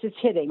horse that's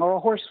hitting, or a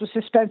horse with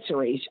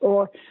suspensories,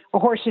 or a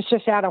horse that's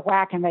just out of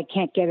whack and they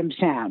can't get him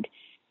sound.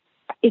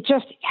 It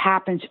just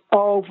happens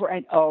over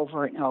and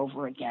over and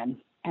over again,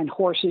 and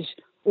horses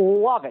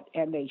love it,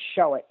 and they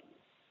show it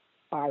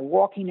by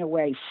walking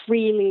away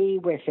freely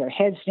with their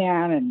heads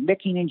down and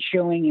licking and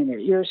chewing and their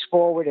ears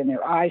forward and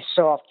their eyes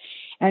soft.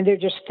 And they're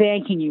just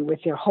thanking you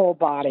with their whole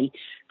body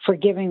for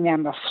giving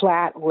them a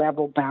flat,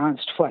 level,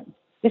 balanced foot.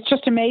 It's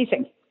just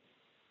amazing.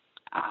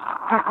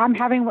 I'm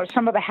having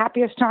some of the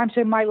happiest times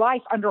in my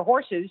life under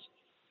horses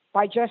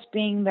by just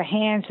being the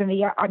hands and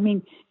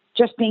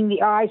just being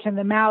the eyes and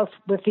the mouth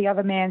with the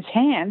other man's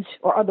hands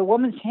or other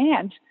woman's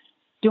hands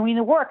doing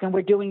the work. And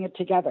we're doing it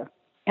together.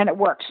 And it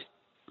works.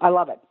 I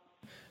love it.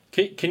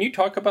 Can you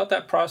talk about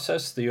that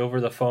process, the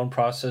over-the-phone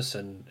process,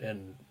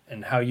 and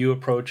how you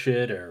approach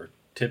it, or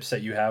tips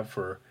that you have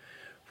for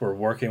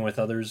working with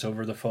others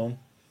over the phone?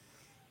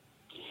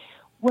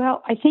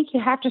 Well, I think you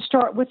have to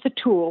start with the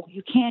tool.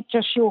 You can't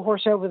just shoe a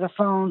horse over the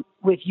phone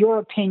with your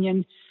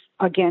opinion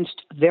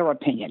against their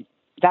opinion.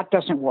 That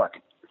doesn't work.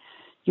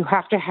 You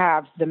have to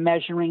have the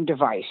measuring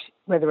device,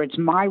 whether it's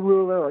my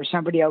ruler or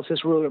somebody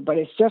else's ruler, but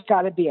it's just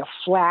got to be a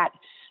flat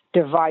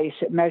device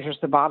that measures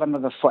the bottom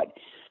of the foot.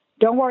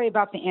 Don't worry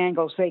about the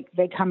angles.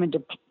 They come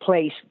into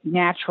place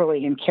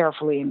naturally and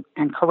carefully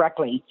and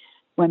correctly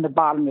when the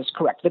bottom is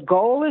correct. The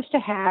goal is to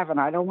have, and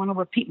I don't want to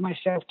repeat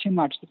myself too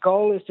much, the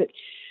goal is that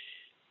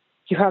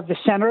you have the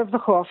center of the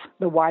hoof,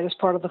 the widest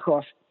part of the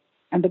hoof,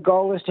 and the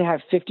goal is to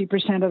have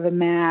 50% of the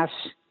mass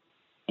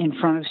in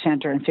front of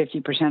center and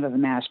 50% of the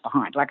mass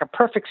behind, like a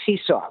perfect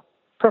seesaw,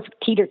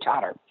 perfect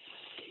teeter-totter.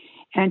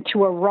 And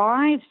to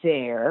arrive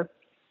there,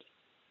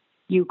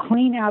 you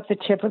clean out the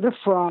tip of the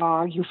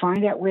frog, you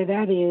find out where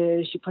that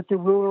is, you put the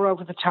ruler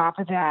over the top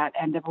of that,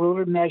 and the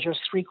ruler measures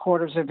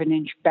 3/4 of an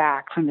inch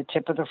back from the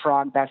tip of the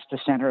frog. That's the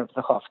center of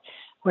the hoof,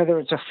 whether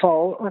it's a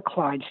foal or a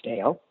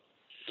Clydesdale.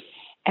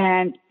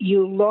 And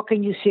you look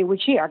and you see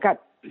which heel. I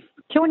got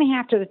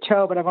 2.5 to the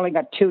toe, but I've only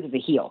got 2 to the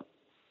heel.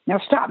 Now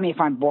stop me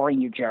if I'm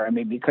boring you,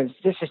 Jeremy, because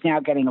this is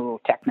now getting a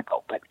little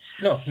technical. But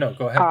No,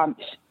 go ahead.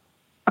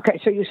 Okay,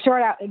 so you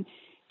start out, and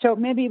so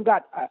maybe you've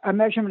got a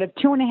measurement of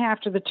 2.5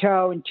 to the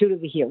toe and 2 to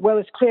the heel. Well,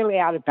 it's clearly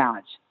out of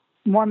balance.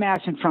 More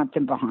mass in front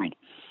than behind.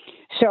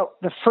 So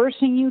the first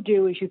thing you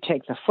do is you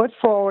take the foot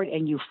forward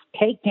and you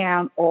take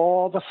down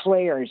all the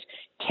flares.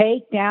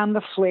 Take down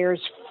the flares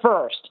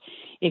first.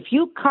 If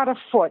you cut a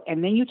foot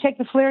and then you take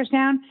the flares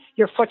down,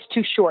 your foot's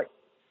too short.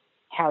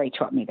 Harry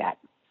taught me that.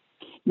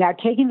 Now,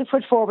 taking the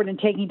foot forward and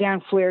taking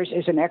down flares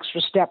is an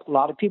extra step. A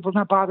lot of people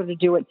don't bother to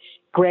do it.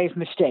 Grave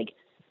mistake.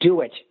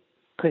 Do it,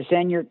 because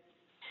then your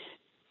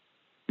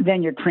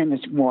trim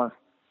is more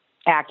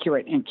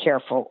accurate and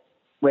careful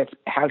with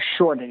how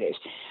short it is.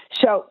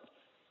 So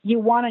you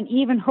want an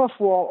even hoof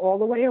wall all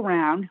the way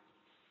around.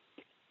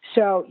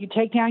 So you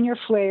take down your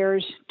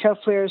flares, toe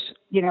flares,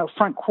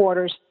 front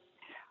quarters,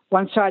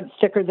 one side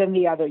thicker than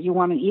the other. You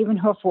want an even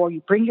hoof wall.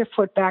 You bring your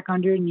foot back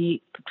under your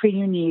knee, between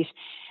your knees,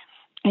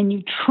 and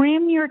you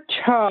trim your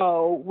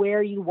toe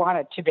where you want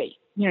it to be.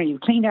 You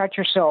cleaned out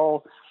your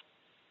sole.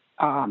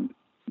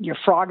 Your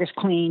frog is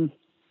clean.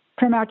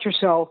 Trim out your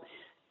sole.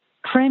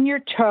 Trim your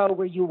toe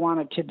where you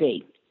want it to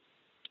be.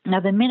 Now,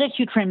 the minute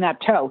you trim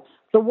that toe,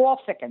 the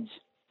wall thickens.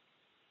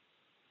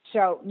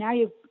 So now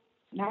you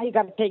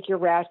got to take your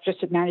rasp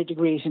just at 90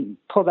 degrees and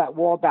pull that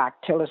wall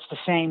back till it's the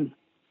same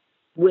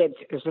width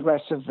as the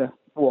rest of the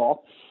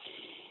wall.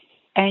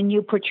 And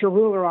you put your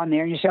ruler on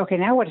there and you say, okay,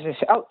 now what is this?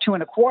 Oh, 2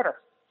 1/4.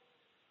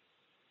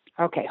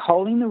 Okay,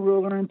 holding the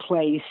ruler in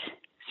place.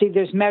 See,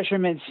 there's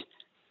measurements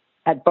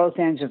at both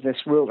ends of this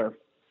ruler.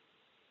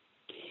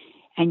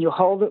 And you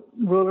hold the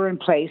ruler in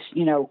place,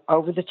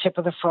 over the tip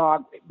of the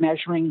frog,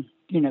 measuring,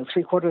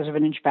 3/4 of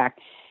an inch back.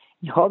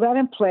 You hold that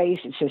in place.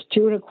 It says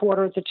 2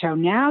 1/4 at the toe.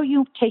 Now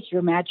you take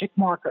your magic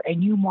marker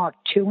and you mark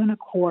 2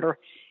 1/4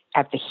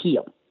 at the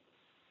heel.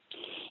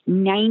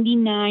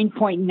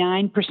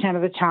 99.9%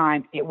 of the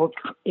time, it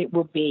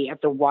will be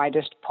at the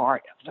widest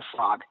part of the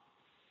frog.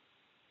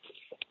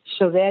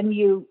 So then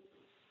you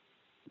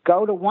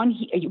go to one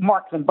heel, you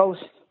mark them both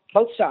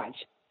sides.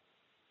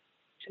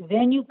 So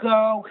then you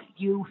trim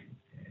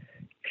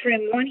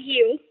one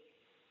heel,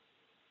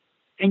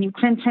 and you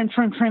trim,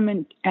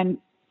 and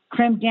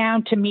trim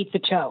down to meet the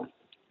toe.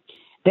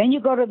 Then you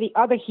go to the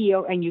other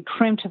heel, and you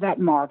trim to that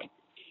mark,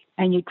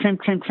 and you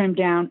trim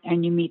down,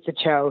 and you meet the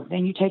toe.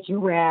 Then you take your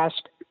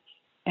rasp,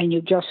 and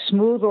you just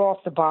smooth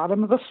off the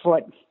bottom of the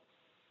foot,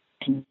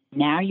 and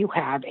now you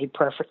have a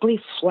perfectly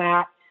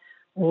flat,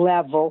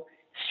 level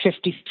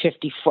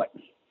 50-50 foot.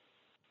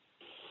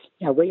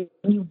 Now, when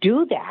you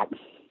do that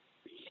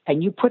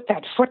and you put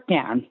that foot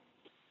down,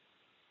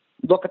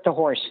 look at the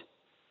horse.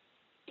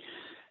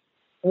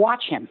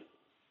 Watch him.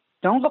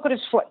 Don't look at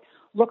his foot.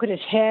 Look at his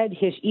head,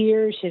 his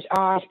ears, his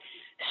eyes.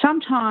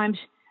 Sometimes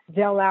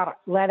they'll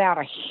let out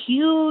a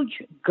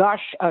huge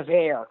gush of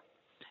air.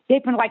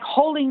 They've been like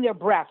holding their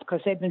breath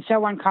because they've been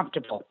so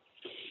uncomfortable.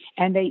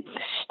 And they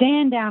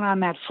stand down on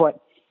that foot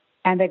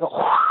and they go,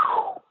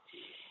 whoo,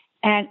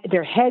 and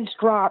their heads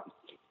drop,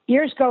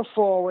 ears go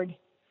forward,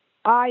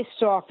 eyes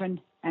soften,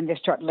 and they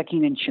start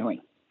licking and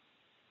chewing.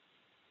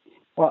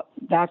 Well,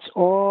 that's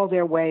all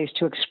their ways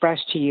to express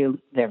to you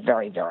they're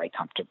very, very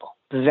comfortable,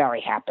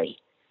 very happy.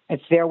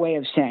 It's their way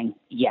of saying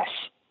yes.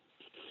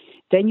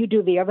 Then you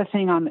do the other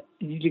thing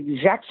you do the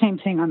exact same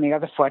thing on the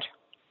other foot,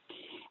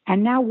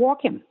 and now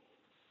walk him.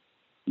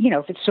 You know,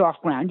 if it's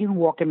soft ground, you can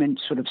walk him in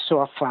sort of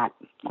soft, flat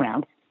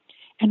ground,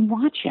 and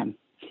watch him.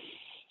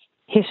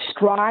 His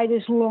stride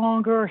is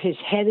longer, his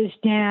head is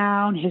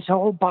down, his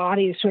whole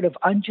body is sort of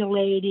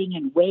undulating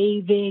and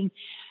waving.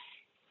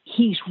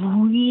 He's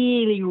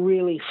really,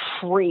 really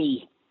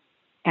free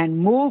and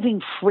moving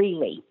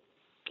freely.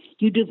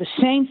 You do the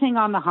same thing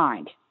on the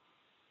hind.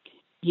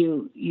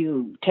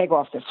 You take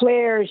off the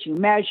flares, you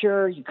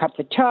measure, you cut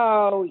the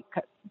toe,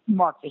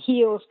 mark the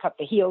heels, cut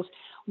the heels,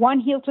 one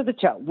heel to the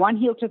toe, one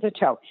heel to the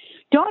toe.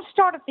 Don't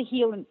start at the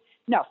heel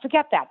no,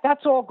 forget that.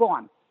 That's all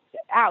gone.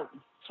 Out.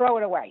 Throw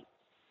it away.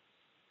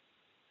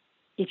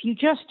 If you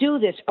just do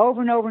this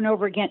over and over and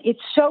over again, it's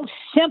so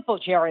simple,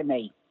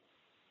 Jeremy.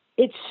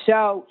 It's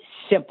so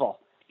simple.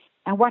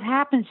 And what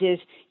happens is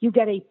you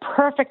get a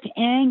perfect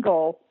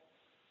angle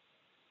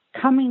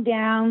coming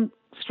down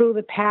through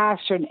the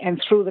pastern and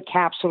through the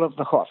capsule of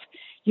the hoof.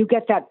 You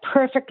get that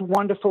perfect,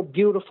 wonderful,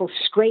 beautiful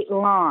straight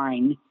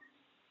line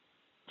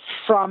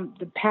from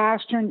the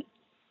pastern,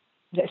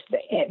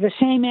 the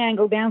same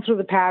angle down through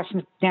the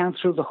pastern, down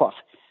through the hoof.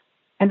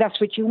 And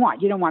that's what you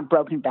want. You don't want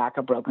broken back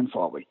or broken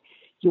forward.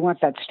 You want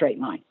that straight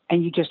line.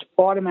 And you just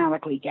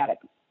automatically get it.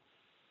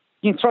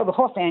 You can throw the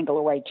hoof angle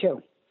away,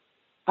 too,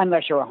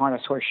 unless you're a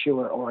harness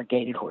horseshoer or a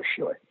gated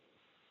horseshoer.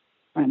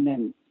 And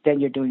then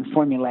you're doing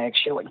formulaic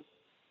shoeing.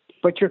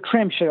 But your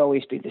trim should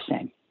always be the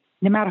same,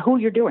 no matter who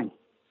you're doing.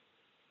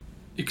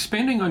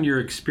 Expanding on your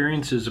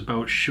experiences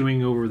about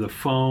shoeing over the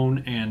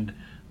phone and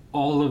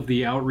all of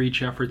the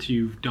outreach efforts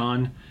you've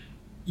done,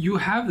 you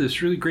have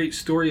this really great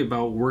story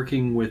about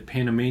working with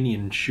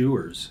Panamanian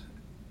shoers.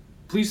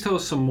 Please tell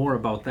us some more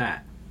about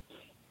that.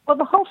 Well,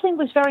 the whole thing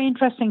was very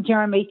interesting,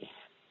 Jeremy.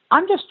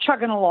 I'm just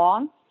chugging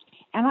along,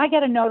 and I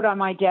get a note on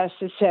my desk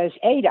that says,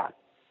 Ada,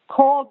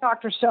 call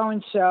Dr.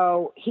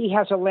 So-and-so. He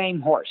has a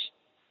lame horse.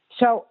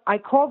 So I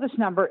call this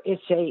number.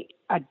 It's a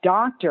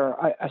doctor,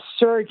 a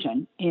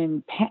surgeon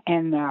in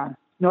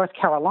North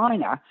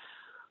Carolina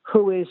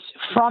who is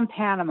from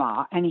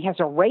Panama, and he has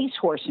a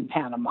racehorse in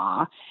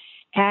Panama.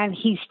 And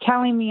he's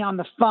telling me on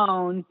the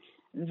phone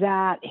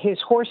that his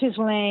horse is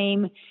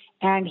lame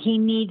and he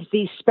needs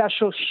these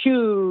special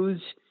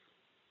shoes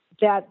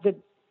that the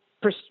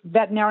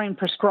veterinarian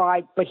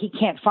prescribed, but he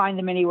can't find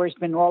them anywhere. He's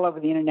been all over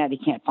the internet. He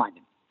can't find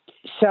them.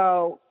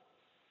 So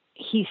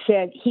he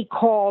said he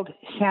called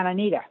Santa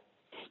Anita.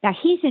 Now,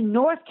 he's in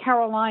North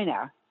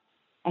Carolina,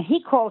 and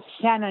he calls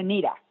Santa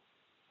Anita.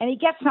 And he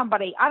gets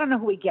somebody, I don't know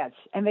who he gets,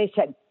 and they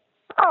said,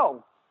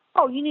 oh,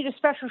 you need a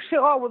special shoe?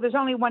 Oh, well, there's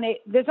only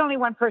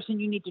one person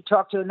you need to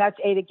talk to, and that's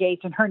Ada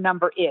Gates, and her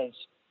number is.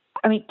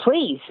 I mean,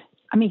 please.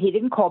 I mean, he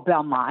didn't call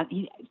Belmont.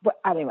 But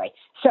anyway,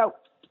 so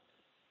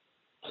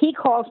he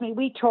calls me,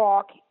 we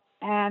talk,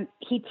 and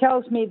he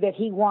tells me that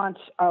he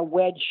wants a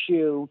wedge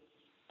shoe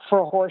for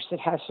a horse that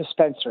has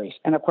suspensories.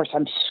 And, of course,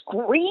 I'm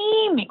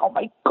screaming, oh,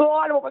 my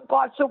God,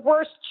 it's the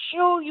worst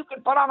shoe you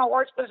can put on a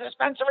horse with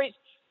suspensories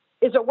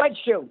is a wedge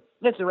shoe.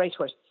 It's a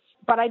racehorse.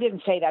 But I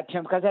didn't say that to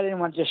him because I didn't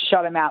want to just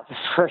shut him out the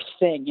first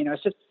thing, you know.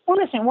 So, well,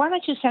 listen, why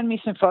don't you send me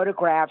some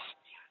photographs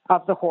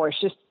of the horse?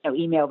 Just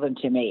email them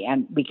to me,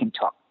 and we can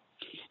talk.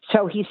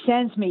 So he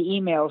sends me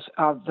emails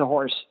of the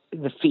horse,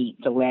 the feet,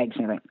 the legs,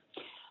 and everything.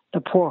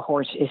 The poor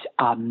horse is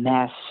a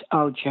mess.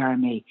 Oh,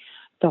 Jeremy,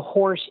 the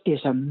horse is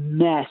a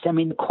mess. I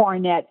mean, the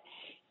cornet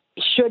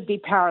should be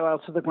parallel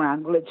to the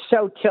ground. Well, it's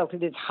so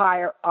tilted. It's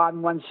higher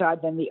on one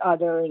side than the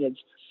other, and it's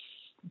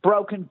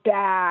broken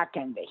back,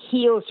 and the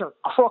heels are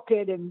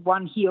crooked, and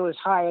one heel is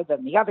higher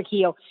than the other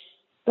heel.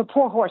 The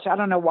poor horse, I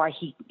don't know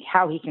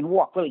how he can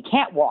walk. Well, he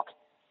can't walk.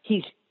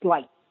 He's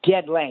like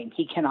dead lame.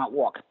 He cannot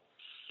walk.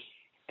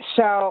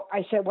 So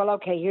I said, well,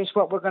 okay, here's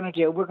what we're going to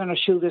do. We're going to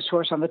shoe this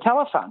horse on the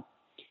telephone.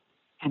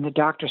 And the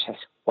doctor says,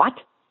 what?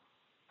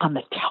 On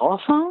the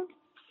telephone?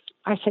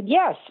 I said,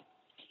 yes.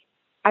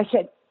 I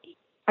said,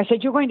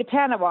 you're going to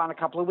Panama in a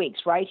couple of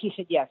weeks, right? He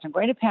said, yes, I'm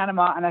going to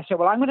Panama. And I said,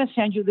 well, I'm going to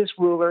send you this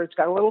ruler. It's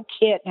got a little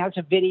kit and has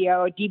a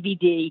video, a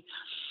DVD,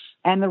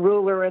 and the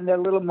ruler and the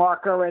little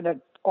marker and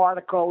an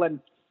article. And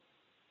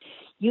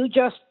you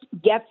just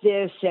get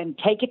this and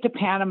take it to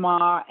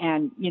Panama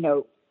and,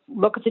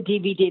 look at the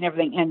DVD and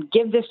everything and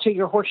give this to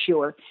your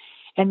horseshoer.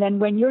 And then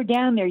when you're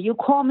down there, you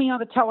call me on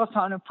the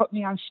telephone and put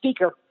me on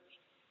speaker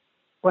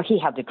well, he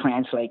had to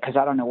translate because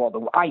I don't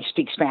know I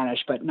speak Spanish,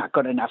 but not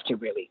good enough to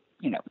really,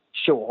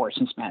 show a horse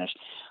in Spanish.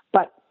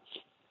 But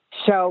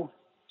so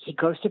he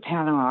goes to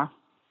Panama.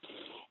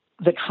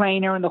 The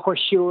trainer and the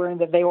horseshoer,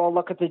 and that they all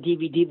look at the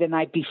DVD the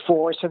night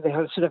before, so they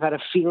sort of had a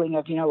feeling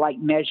of, like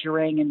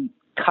measuring and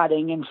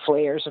cutting and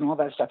flares and all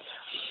that stuff.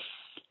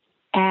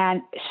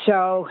 And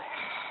so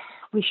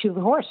we shoe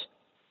the horse.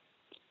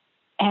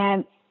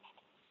 And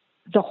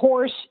the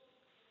horse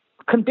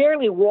can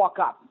barely walk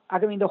up. I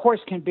mean, the horse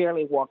can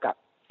barely walk up.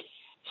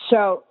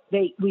 So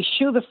we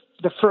shoe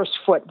the first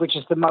foot, which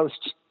is the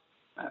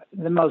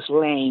most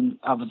lame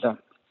of the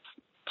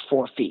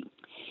 4 feet.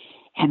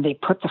 And they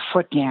put the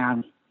foot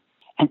down.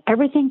 And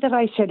everything that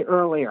I said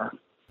earlier,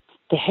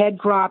 the head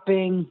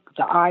dropping,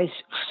 the eyes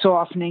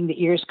softening,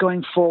 the ears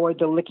going forward,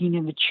 the licking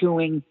and the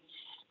chewing,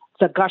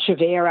 the gush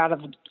of air out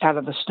of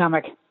the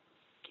stomach,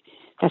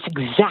 that's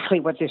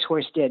exactly what this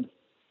horse did.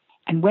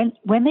 And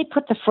when they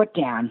put the foot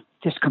down,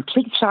 there's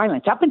complete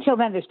silence. Up until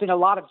then, there's been a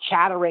lot of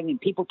chattering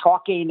and people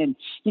talking, and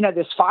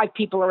there's 5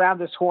 people around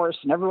this horse,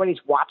 and everybody's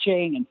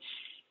watching. And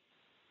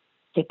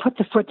they put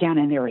the foot down,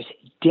 and there is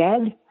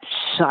dead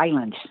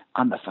silence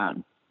on the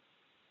phone.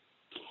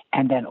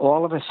 And then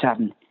all of a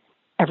sudden,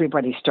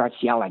 everybody starts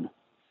yelling.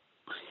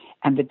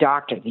 And the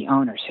doctor, the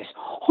owner, says,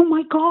 oh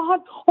my God,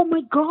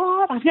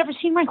 I've never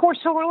seen my horse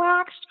so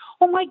relaxed.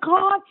 Oh my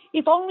God,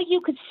 if only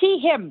you could see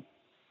him.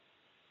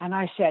 And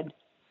I said,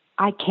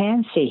 I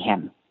can see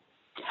him.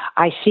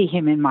 I see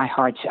him in my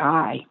heart's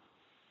eye.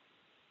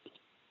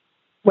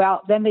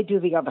 Well, then they do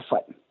the other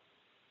foot.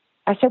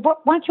 I said, why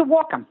don't you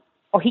walk him?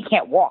 Oh, he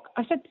can't walk.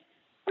 I said,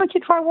 why don't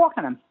you try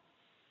walking him?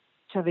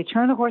 So they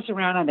turn the horse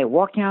around and they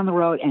walk down the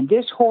road, and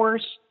this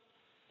horse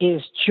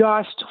is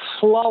just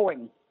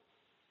flowing.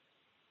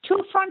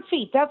 2 front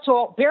feet, that's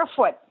all,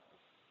 barefoot.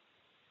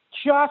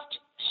 Just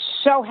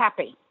so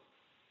happy.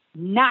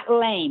 Not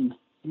lame.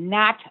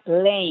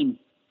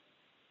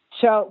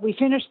 So we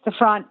finished the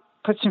front,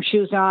 put some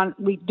shoes on.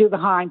 We do the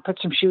hind, put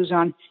some shoes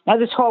on. Now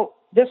this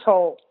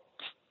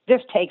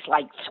takes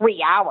like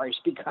 3 hours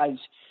because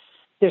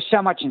there's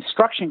so much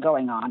instruction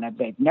going on, and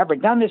they've never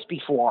done this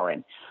before,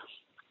 and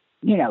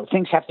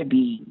things have to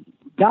be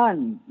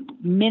done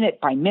minute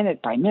by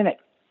minute by minute.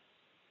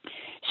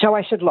 So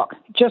I said, look,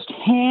 just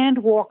hand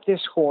walk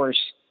this horse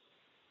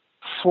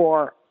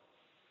for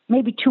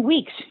maybe 2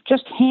 weeks.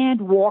 Just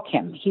hand walk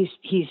him.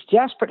 He's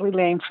desperately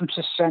lame from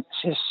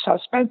his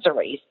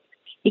suspensories.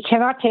 He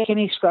cannot take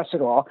any stress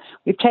at all.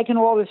 We've taken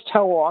all his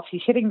toe off.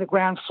 He's hitting the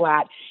ground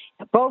flat.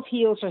 Both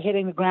heels are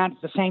hitting the ground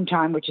at the same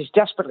time, which is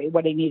desperately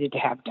what he needed to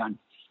have done.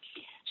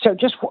 So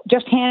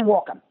just hand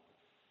walk him.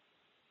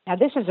 Now,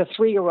 this is a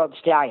 3-year-old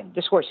stallion.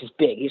 This horse is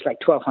big. He's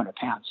like 1,200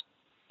 pounds.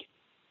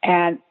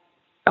 And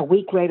a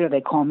week later,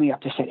 they called me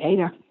up and said,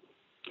 Ada,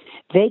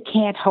 they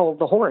can't hold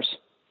the horse.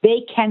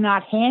 They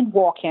cannot hand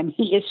walk him.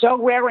 He is so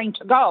raring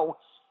to go.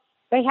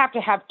 They have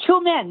to have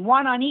 2 men,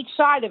 1 on each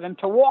side of him,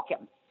 to walk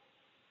him.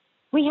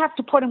 We have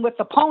to put him with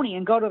the pony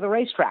and go to the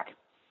racetrack.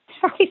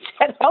 I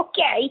said,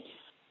 okay,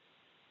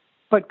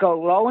 but go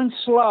low and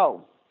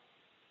slow.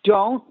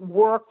 Don't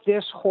work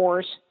this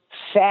horse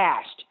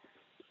fast.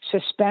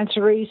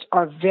 Suspensories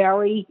are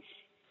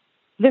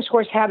this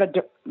horse had a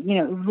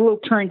little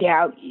turned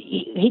out.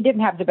 He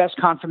didn't have the best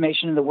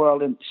conformation in the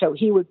world, and so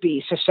he would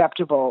be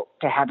susceptible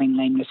to having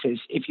lamenesses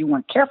if you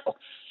weren't careful.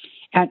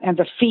 And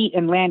the feet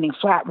and landing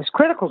flat was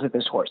critical to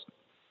this horse.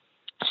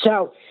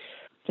 So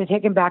they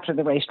take him back to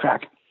the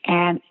racetrack,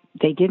 and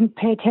they didn't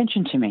pay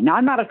attention to me. Now,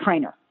 I'm not a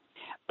trainer,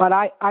 but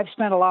I've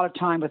spent a lot of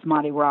time with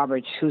Monty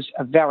Roberts, who's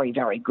a very,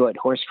 very good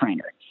horse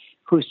trainer,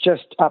 who's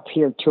just up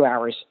here 2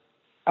 hours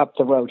up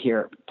the road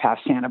here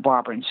past Santa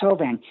Barbara in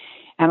Sylvan.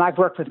 And I've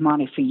worked with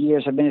Monty for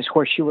years. I've been his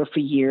horseshoer for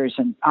years,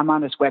 and I'm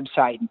on his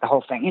website and the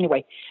whole thing.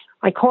 Anyway,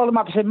 I called him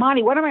up and said,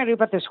 Monty, what am I going to do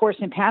about this horse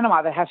in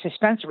Panama that has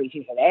suspensories?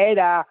 He said,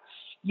 Ada,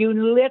 you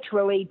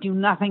literally do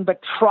nothing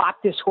but trot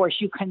this horse.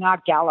 You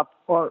cannot gallop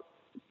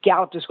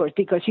this horse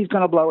because he's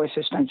going to blow his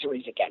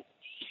suspensories again.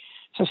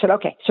 So I said,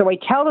 okay. So I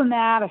tell them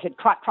that. I said,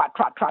 trot, trot,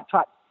 trot, trot,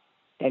 trot.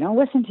 They don't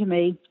listen to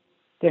me.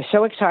 They're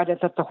so excited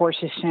that the horse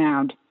is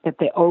sound that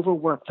they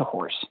overwork the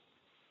horse.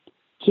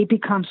 He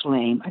becomes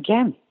lame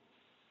again.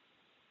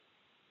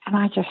 And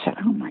I just said,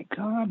 oh, my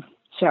God.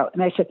 So,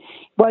 and they said,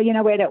 well,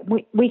 Ada,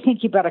 we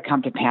think you better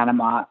come to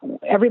Panama.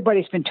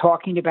 Everybody's been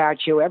talking about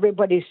you.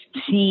 Everybody's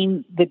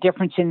seen the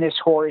difference in this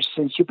horse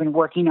since you've been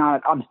working on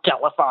it on the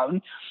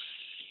telephone.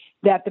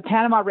 That the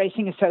Panama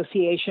Racing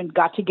Association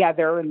got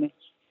together and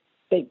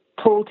they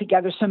pulled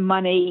together some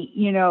money,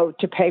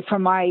 to pay for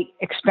my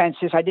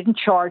expenses. I didn't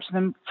charge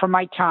them for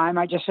my time.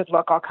 I just said,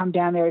 look, I'll come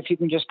down there if you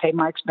can just pay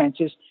my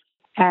expenses.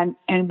 And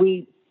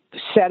we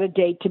set a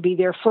date to be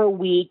there for a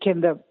week,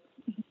 and the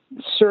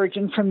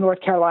surgeon from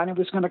North Carolina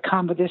was going to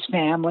come with his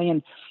family,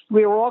 and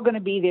we were all going to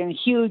be there. And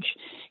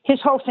his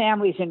whole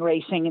family's in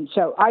racing, and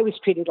so I was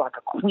treated like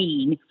a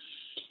queen.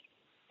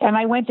 And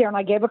I went there and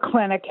I gave a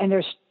clinic, and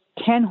there's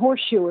 10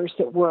 horseshoers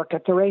that work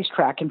at the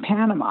racetrack in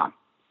Panama.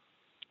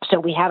 So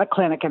we had a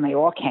clinic, and they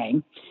all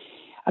came.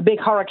 A big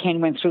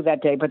hurricane went through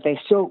that day, but they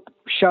still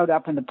showed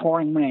up in the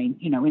pouring rain,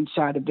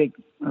 inside a big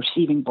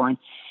receiving barn.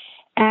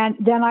 And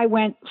then I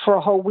went for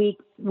a whole week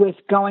with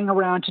going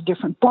around to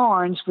different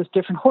barns with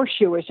different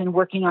horseshoers and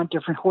working on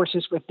different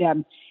horses with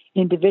them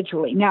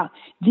individually. Now,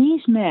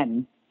 these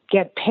men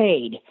get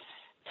paid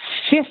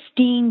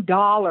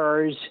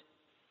 $15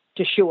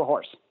 to shoe a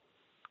horse.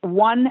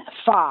 15.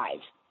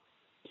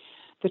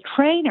 The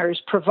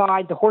trainers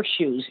provide the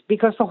horseshoes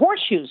because the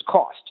horseshoes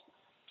cost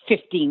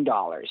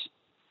 $15.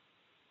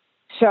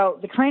 So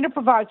the trainer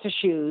provides the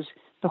shoes.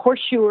 The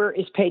horseshoer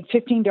is paid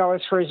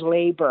 $15 for his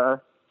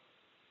labor.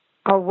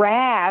 A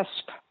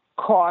rasp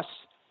costs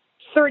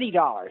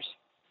 $30.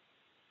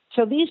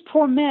 So these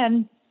poor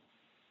men,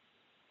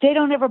 they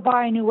don't ever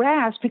buy a new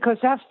rasp because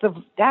that's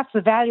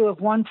the value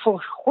of one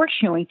full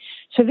horseshoeing.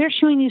 So they're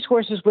shoeing these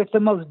horses with the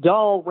most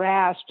dull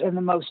rasps and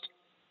the most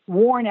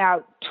worn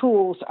out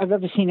tools I've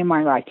ever seen in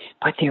my life.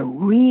 But they're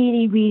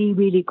really, really,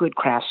 really good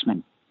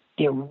craftsmen.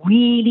 They're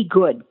really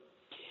good.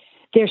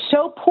 They're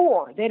so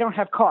poor, they don't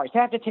have cars. They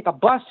have to take a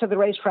bus to the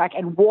racetrack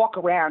and walk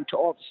around to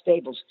all the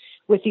stables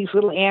with these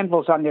little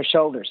anvils on their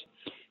shoulders.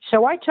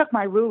 So I took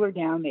my ruler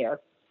down there,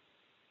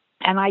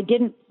 and I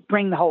didn't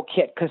bring the whole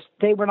kit because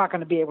they were not going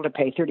to be able to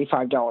pay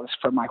 $35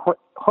 for my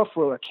hoof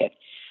ruler kit.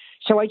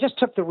 So I just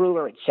took the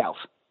ruler itself.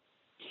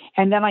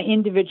 And then I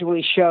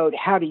individually showed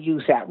how to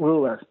use that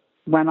ruler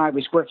when I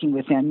was working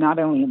with them, not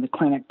only in the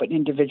clinic, but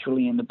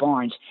individually in the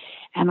barns.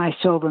 And I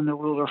sold them the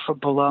ruler for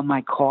below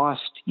my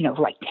cost,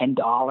 like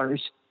 $10.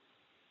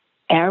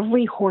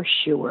 Every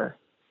horseshoer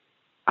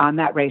on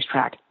that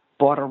racetrack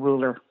bought a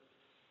ruler.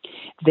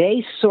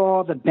 They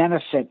saw the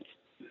benefit,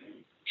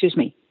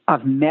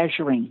 of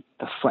measuring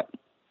the foot.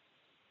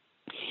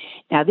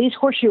 Now, these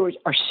horseshoers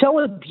are so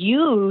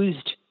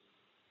abused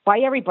by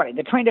everybody.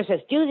 The trainer says,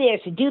 do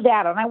this and do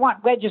that, and I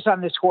want wedges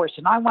on this horse,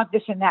 and I want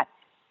this and that.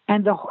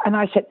 And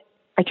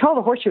I told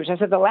the horseshoers, I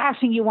said, the last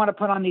thing you want to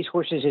put on these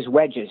horses is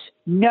wedges.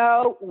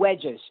 No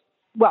wedges.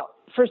 Well,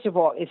 first of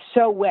all, it's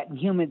so wet and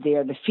humid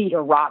there, the feet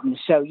are rotten,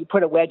 so you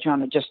put a wedge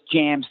on, it just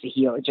jams the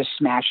heel, it just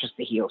smashes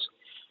the heels.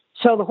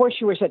 So the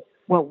horseshoer said,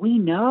 well, we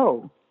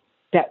know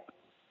that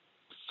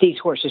these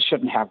horses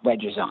shouldn't have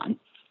wedges on,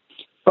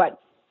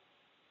 but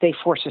they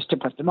force us to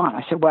put them on.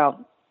 I said,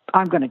 well,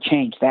 I'm going to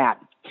change that.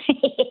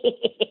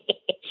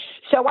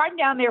 So I'm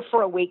down there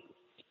for a week.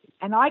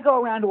 And I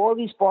go around to all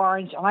these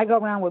barns, and I go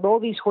around with all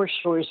these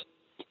horseshoers.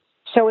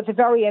 So at the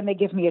very end, they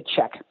give me a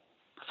check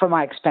for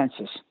my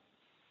expenses,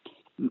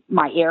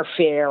 my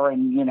airfare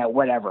and,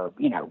 whatever,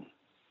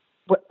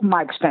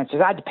 my expenses.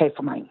 I had to pay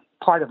for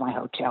part of my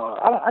hotel.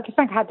 I think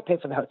I had to pay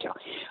for the hotel.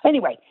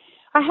 Anyway,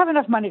 I have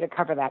enough money to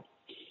cover that.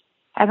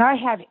 And I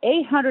have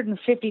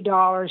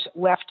 $850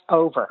 left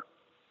over.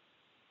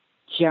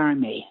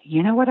 Jeremy,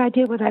 you know what I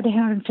did with that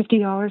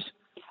 $850?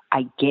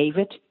 I gave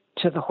it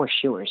to the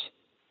horseshoers.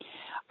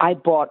 I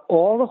bought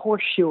all the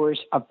horseshoers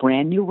a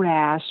brand new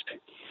rasp.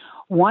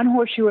 One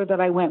horseshoer that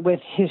I went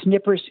with, his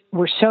nippers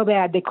were so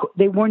bad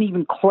they weren't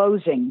even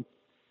closing.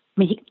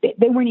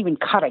 They weren't even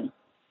cutting.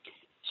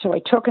 So I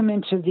took him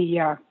into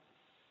the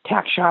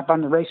tack shop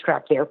on the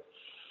racetrack there,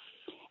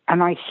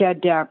 and I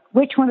said,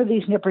 which one of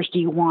these nippers do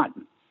you want?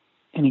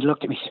 And he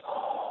looked at me and said,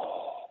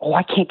 oh,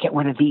 I can't get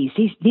one of these.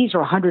 These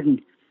are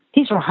 $136.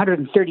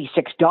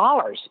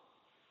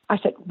 I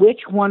said,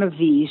 which one of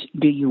these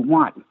do you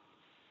want?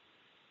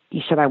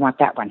 He said, I want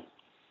that one.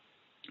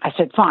 I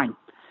said, fine.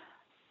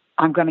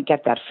 I'm going to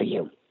get that for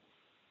you.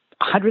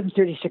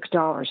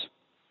 $136.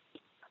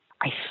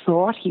 I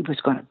thought he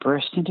was going to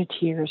burst into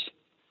tears.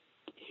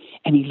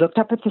 And he looked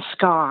up at the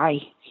sky.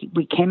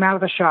 We came out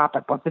of the shop.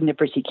 I bought the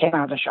nippers. He came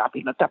out of the shop.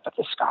 He looked up at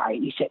the sky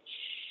and he said,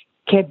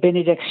 que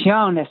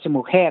benedicción esta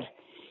mujer.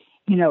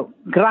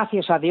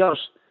 Gracias a Dios.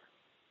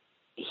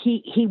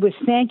 He was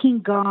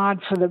thanking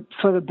God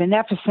for the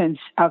beneficence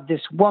of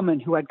this woman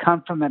who had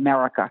come from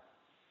America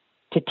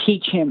to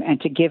teach him and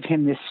to give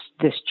him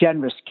this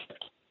generous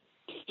gift.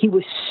 He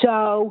was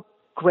so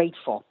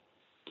grateful.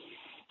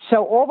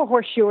 So all the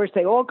horseshoers,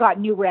 they all got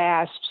new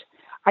rasps.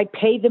 I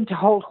paid them to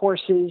hold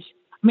horses.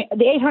 The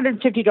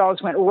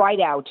 $850 went right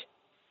out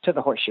to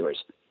the horseshoers.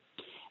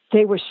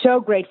 They were so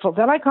grateful.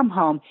 Then I come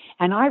home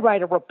and I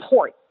write a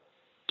report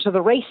to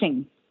the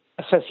Racing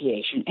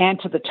Association and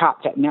to the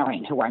top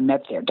veterinarian who I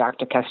met there,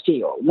 Dr.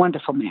 Castillo,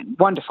 wonderful man.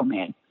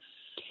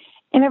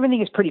 And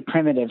everything is pretty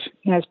primitive.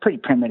 It's pretty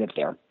primitive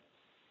there.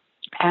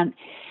 And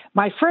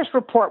my first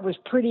report was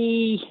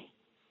pretty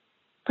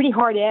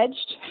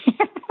hard-edged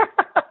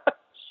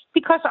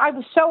because I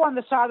was so on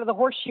the side of the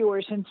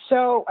horseshoers and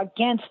so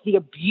against the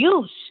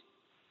abuse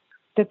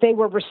that they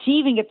were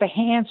receiving at the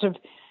hands of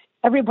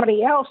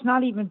everybody else,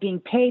 not even being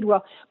paid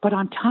well. But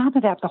on top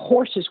of that, the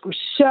horses were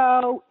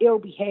so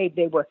ill-behaved.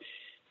 They were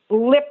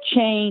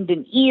lip-chained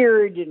and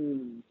eared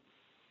and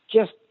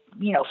just,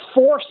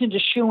 forced into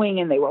shoeing,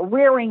 and they were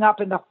rearing up.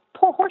 And the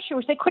poor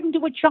horseshoers, they couldn't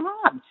do a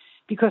job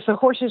because the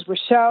horses were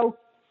so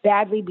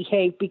badly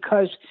behaved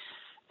because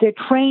their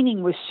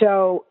training was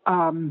so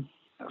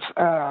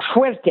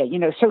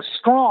fuerte, so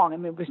strong. I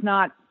mean, it was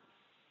not,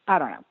 I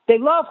don't know. They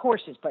love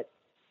horses, but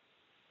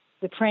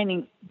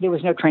there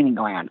was no training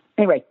going on.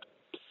 Anyway,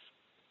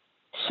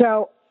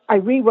 so I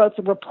rewrote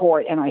the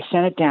report and I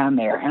sent it down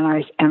there,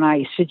 and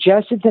I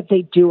suggested that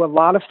they do a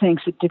lot of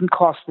things that didn't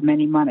cost them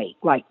any money,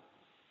 like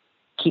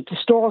keep the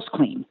stalls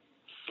clean,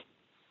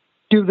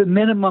 do the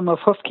minimum of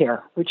hoof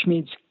care, which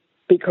means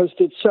because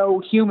it's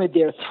so humid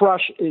there,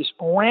 thrush is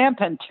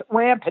rampant.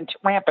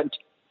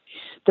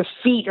 The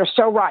feet are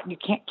so rotten you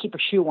can't keep a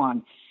shoe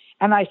on.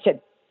 And I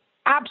said,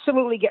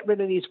 absolutely get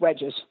rid of these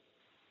wedges.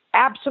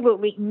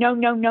 Absolutely, no.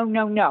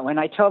 And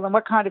I told them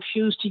what kind of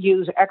shoes to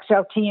use,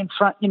 XLT in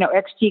front,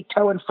 XT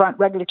toe in front,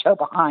 regular toe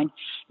behind.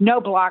 No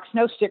blocks,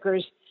 no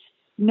stickers,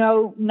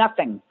 no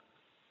nothing,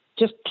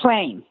 just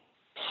plain.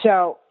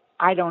 So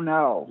I don't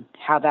know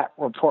how that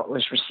report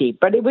was received,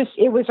 but it was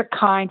a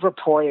kind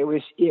report.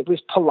 It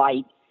was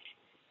polite,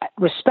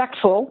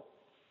 respectful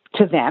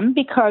to them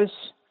because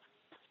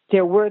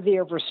they're worthy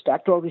of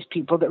respect, all these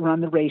people that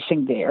run the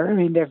racing there. I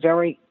mean, they're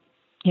very,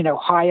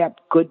 high up,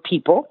 good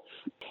people.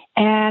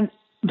 And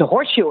the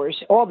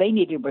horseshoers, all they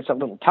needed was a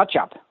little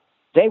touch-up.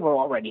 They were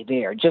already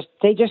there.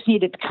 They just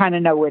needed to kind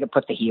of know where to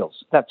put the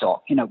heels. That's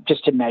all,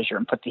 just to measure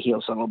and put the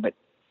heels a little bit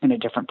in a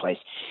different place.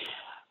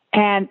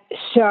 And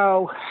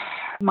so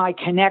my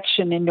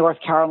connection in North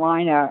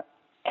Carolina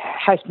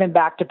has been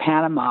back to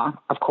Panama,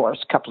 of course,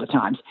 a couple of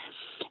times.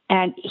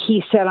 And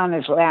he said on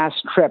his last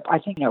trip, I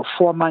think,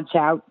 4 months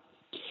out,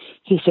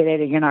 he said,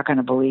 Ada, you're not going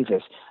to believe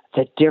this.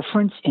 The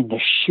difference in the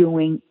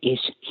shoeing is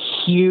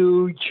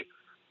huge.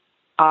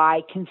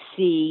 I can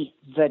see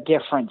the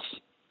difference.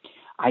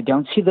 I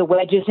don't see the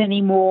wedges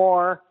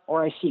anymore,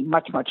 or I see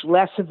much, much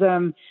less of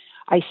them.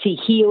 I see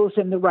heels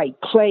in the right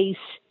place.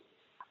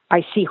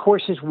 I see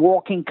horses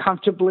walking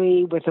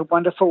comfortably with a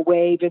wonderful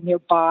wave in their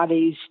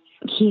bodies.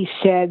 He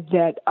said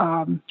that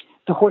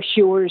the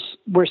horseshoers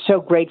were so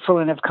grateful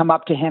and have come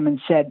up to him and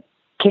said,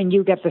 can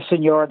you get the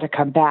Senora to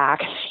come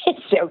back?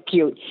 It's so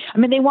cute. I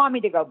mean, they want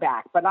me to go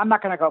back, but I'm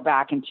not going to go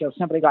back until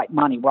somebody like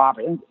Monty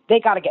Roberts. They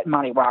got to get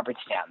Monty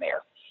Roberts down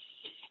there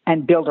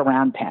and build a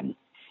round pen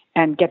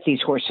and get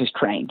these horses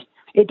trained.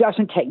 It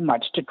doesn't take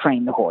much to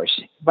train the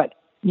horse, but,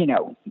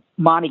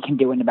 Monty can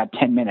do it in about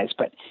 10 minutes,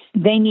 but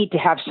they need to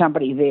have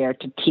somebody there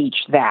to teach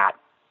that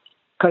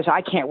because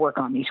I can't work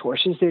on these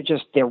horses.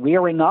 They're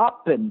rearing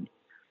up and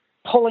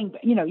pulling,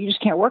 you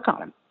just can't work on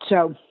them.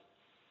 So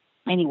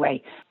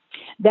anyway,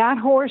 that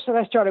horse that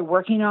I started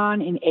working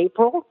on in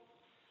April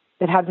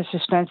that had the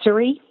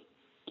suspensory,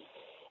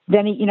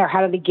 then he,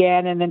 had it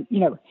again. And then,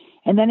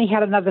 and then he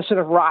had another sort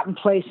of rotten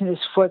place in his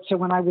foot. So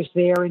when I was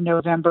there in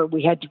November,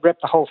 we had to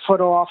rip the whole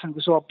foot off and it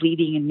was all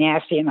bleeding and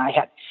nasty. And I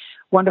had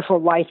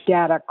wonderful Life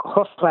Data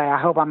hoof clay. I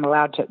hope I'm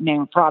allowed to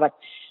name a product,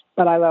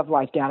 but I love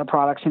Life Data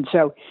products. And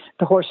so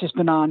the horse has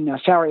been on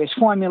Farrier's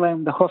formula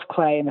and the hoof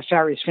clay and the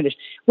Farrier's finish.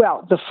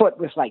 Well, the foot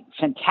was like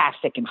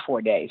fantastic in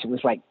 4 days. It was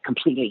like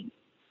completely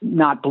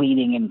not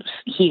bleeding and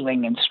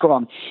healing and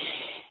strong.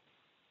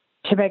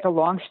 To make a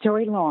long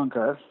story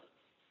longer,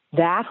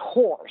 that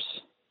horse,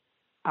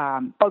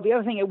 the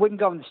other thing, it wouldn't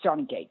go in the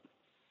starting gate.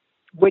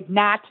 Would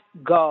not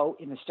go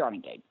in the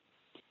starting gate.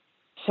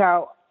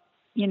 So,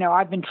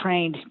 I've been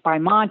trained by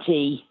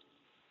Monty,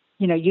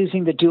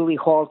 using the dually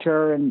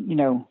halter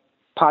and,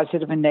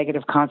 positive and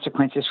negative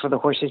consequences for the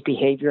horse's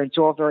behavior. It's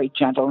all very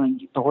gentle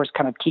and the horse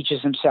kind of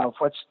teaches himself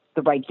what's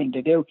the right thing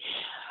to do.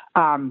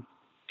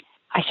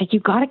 I said, you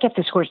got to get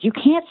this horse. You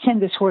can't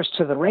send this horse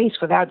to the race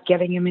without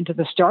getting him into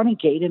the starting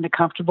gate in a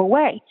comfortable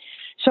way.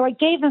 So I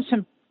gave him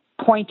some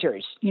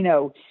pointers,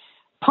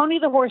 pony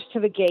the horse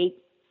to the gate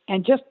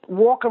and just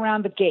walk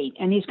around the gate.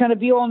 And he's going to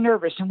be all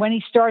nervous. And when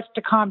he starts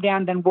to calm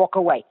down, then walk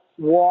away.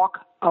 Walk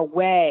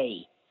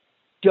away.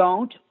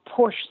 Don't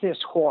push this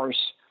horse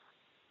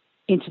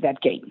into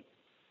that gate.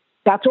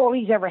 That's all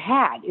he's ever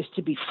had, is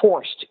to be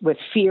forced with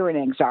fear and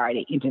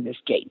anxiety into this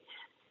gate.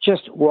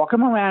 Just walk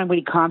him around. When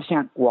he calms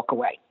down, walk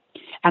away.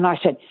 And I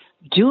said,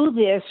 do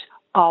this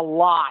a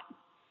lot.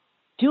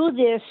 Do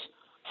this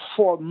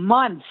for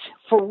months,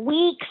 for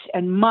weeks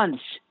and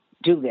months.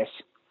 Do this.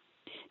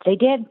 They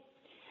did.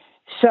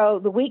 So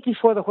the week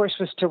before the horse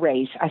was to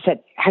race, I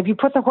said, have you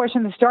put the horse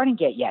in the starting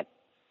gate yet?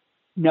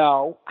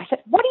 No. I said,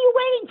 what are you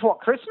waiting for,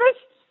 Christmas?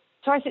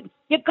 So I said,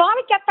 you got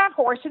to get that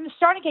horse in the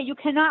starting gate. You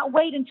cannot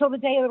wait until the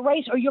day of the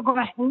race or you're going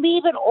to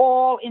leave it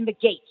all in the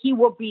gate. He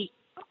will be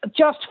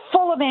just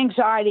full of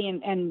anxiety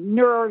and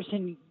nerves,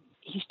 and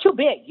he's too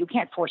big. You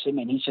can't force him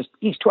in. He's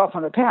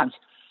 1,200 pounds.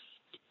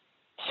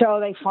 So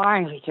they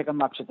finally took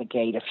him up to the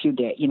gate a few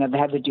days. They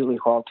had the dually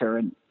halter,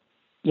 and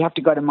you have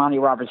to go to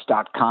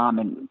MontyRoberts.com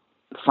and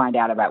find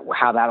out about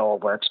how that all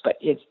works. But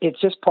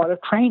it's just part of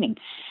training.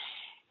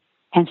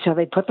 And so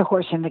they put the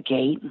horse in the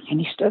gate, and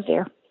he stood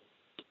there.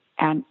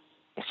 And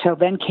so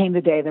then came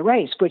the day of the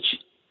race, which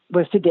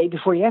was the day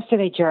before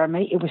yesterday,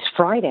 Jeremy. It was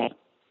Friday,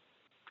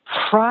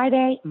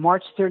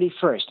 March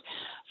 31st.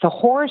 The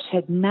horse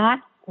had not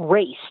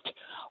raced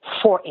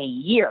for a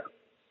year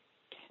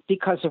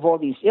because of all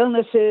these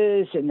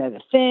illnesses and the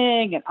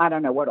thing, and I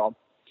don't know what all.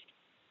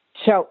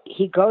 So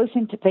he goes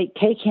they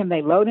take him,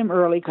 they load him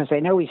early because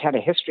they know he's had a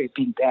history of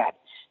being bad.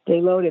 They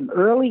load him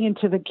early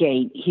into the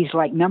gate. He's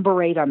like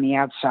number 8 on the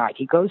outside.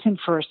 He goes in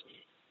first.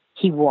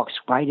 He walks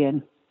right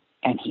in,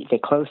 and they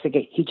close the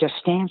gate. He just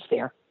stands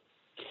there.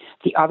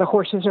 The other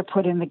horses are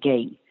put in the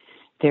gate.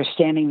 They're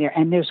standing there,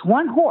 and there's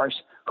one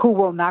horse who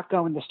will not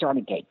go in the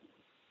starting gate.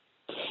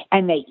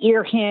 And they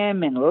ear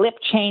him and lip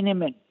chain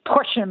him and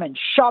push him and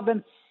shove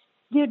him.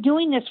 They're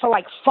doing this for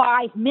like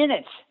 5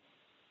 minutes.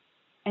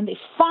 And they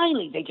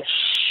just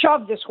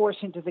shove this horse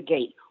into the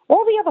gate.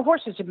 All the other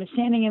horses have been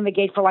standing in the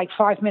gate for like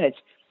 5 minutes.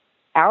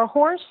 Our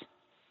horse,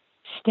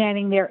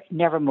 standing there,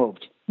 never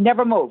moved.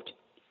 Never moved.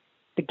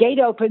 The gate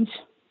opens,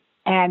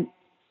 and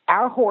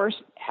our horse,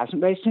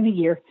 hasn't raced in a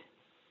year,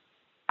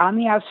 on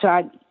the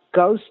outside,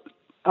 goes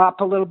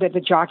up a little bit.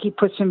 The jockey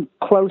puts him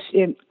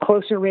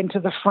closer into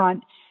the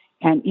front,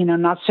 and,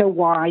 not so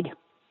wide.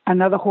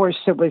 Another horse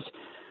that was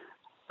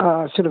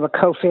sort of a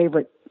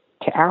co-favorite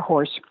to our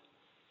horse,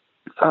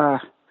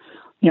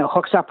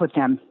 hooks up with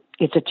them.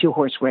 It's a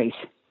 2-horse race.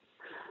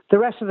 The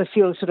rest of the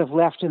field is sort of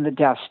left in the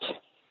dust.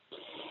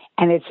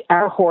 And it's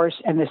our horse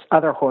and this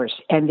other horse.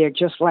 And they're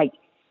just like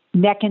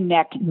neck and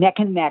neck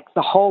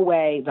the whole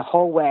way.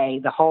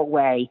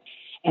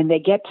 And they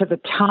get to the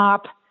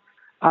top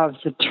of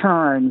the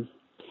turn.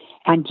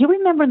 And do you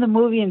remember in the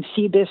movie in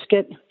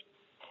Seabiscuit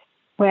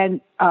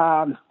when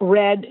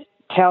Red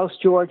tells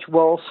George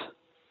Wolfe,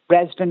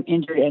 Red's been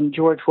injured and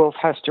George Wolfe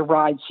has to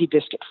ride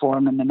Seabiscuit for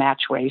him in the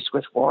match race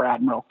with War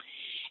Admiral.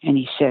 And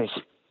he says,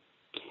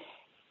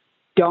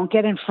 don't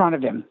get in front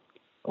of him.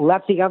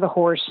 Let the other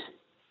horse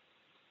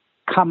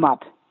come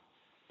up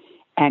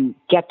and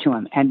get to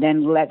him. And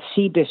then let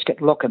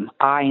Seabiscuit look him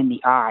eye in the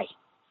eye.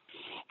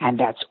 And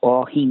that's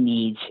all he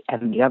needs.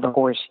 And the other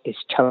horse is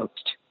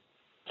toast.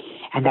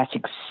 And that's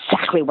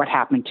exactly what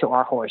happened to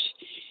our horse.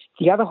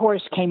 The other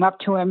horse came up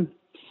to him,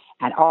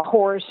 and our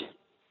horse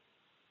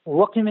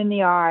looked him in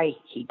the eye.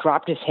 He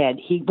dropped his head.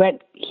 He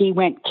went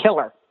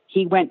killer.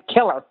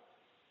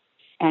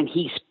 And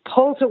he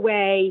pulls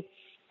away,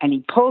 and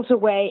he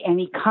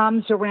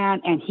comes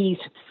around, and he's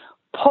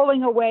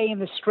pulling away in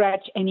the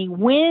stretch, and he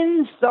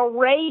wins the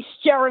race,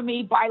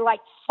 Jeremy, by like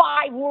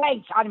 5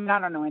 lengths. I don't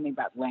know anything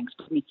about lengths,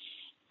 but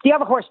the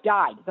other horse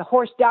died. The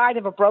horse died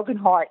of a broken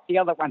heart, the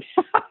other one.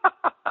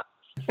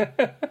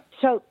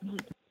 So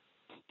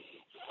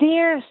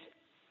there's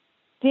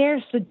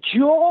the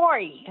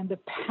joy and the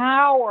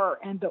power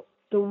and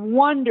the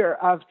wonder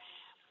of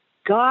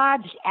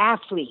God's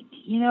athlete.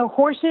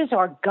 Horses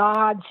are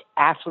God's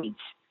athletes.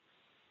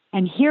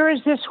 And here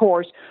is this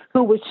horse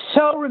who was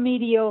so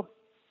remedial,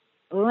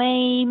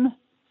 lame,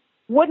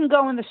 wouldn't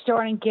go in the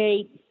starting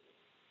gate.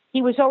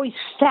 He was always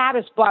fat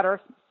as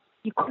butter.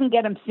 You couldn't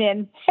get him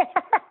thin.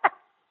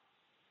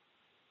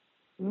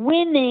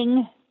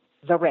 Winning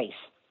the race.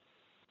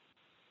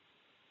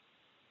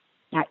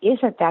 Now,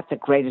 isn't that the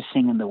greatest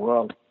thing in the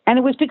world? And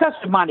it was because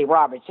of Monty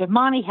Roberts. If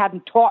Monty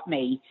hadn't taught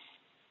me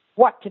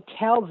what to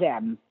tell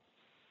them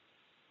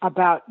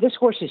about this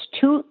horse is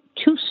too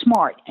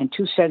smart and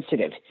too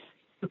sensitive.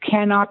 You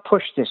cannot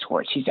push this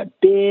horse. He's a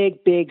big,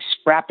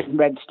 strapping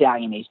red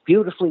stallion. He's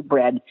beautifully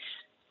bred.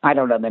 I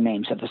don't know the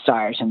names of the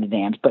sires and the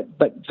dams, but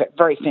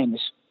very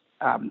famous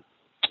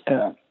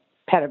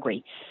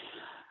pedigree.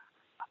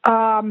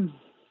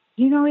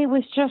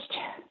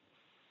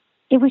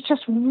 It was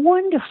just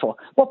wonderful.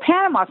 Well,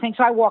 Panama thinks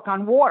I walk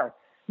on water.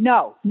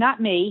 No,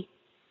 not me.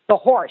 The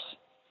horse.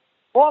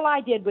 All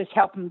I did was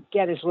help him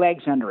get his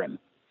legs under him.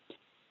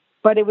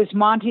 But it was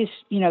Monty's,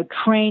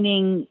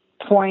 training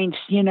points,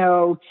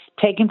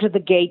 take him to the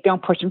gate,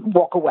 don't push him,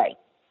 walk away.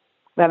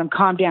 Let him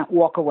calm down,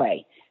 walk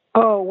away.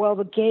 Oh, well,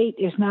 the gate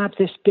is not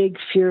this big,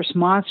 fierce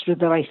monster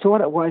that I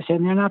thought it was,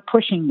 and they're not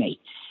pushing me.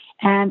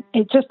 And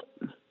I just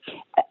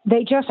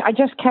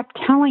kept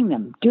telling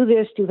them, do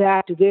this, do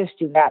that, do this,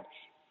 do that.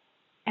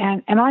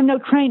 And I'm no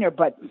trainer,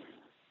 but,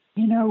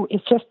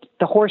 it's just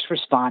the horse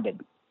responded.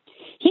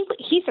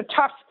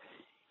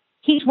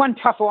 He's one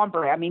tough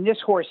hombre. I mean,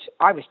 this horse,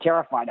 I was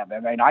terrified of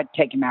him. I mean, I'd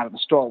take him out of the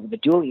stall with a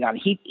dually on.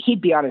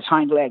 He'd be on his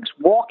hind legs,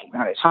 walking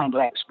on his hind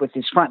legs with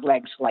his front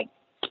legs like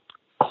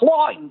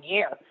clawing the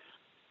air.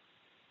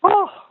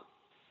 Oh,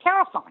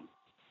 terrifying.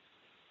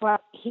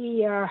 But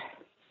he's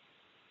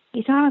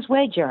on his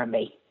way,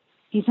 Jeremy.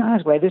 He's on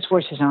his way. This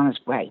horse is on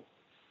his way.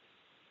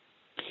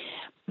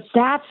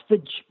 That's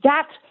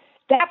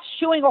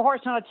shoeing a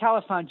horse on a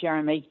telephone,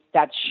 Jeremy.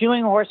 That's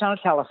shoeing a horse on a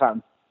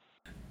telephone.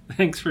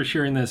 Thanks for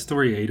sharing that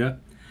story, Ada.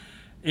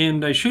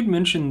 And I should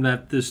mention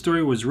that this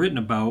story was written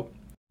about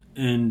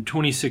in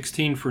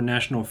 2016 for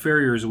National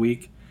Farriers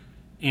Week.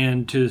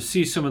 And to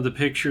see some of the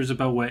pictures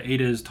about what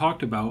Ada has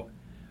talked about,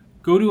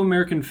 go to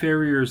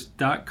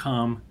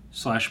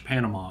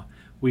AmericanFarriers.com/Panama.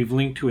 We've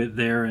linked to it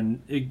there,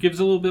 and it gives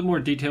a little bit more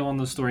detail on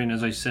the story. And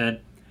as I said,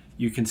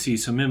 you can see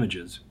some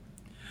images.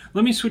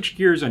 Let me switch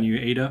gears on you,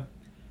 Ada.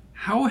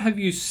 How have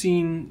you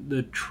seen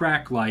the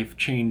track life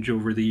change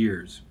over the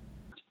years?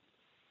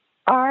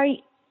 I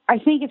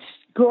think it's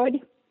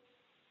good.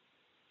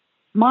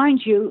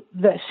 Mind you,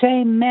 the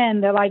same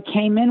men that I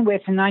came in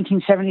with in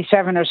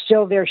 1977 are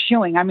still there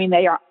shoeing. I mean,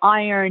 they are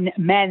iron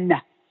men.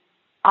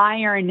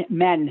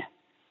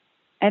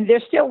 and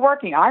they're still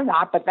working. I'm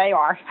not, but they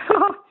are.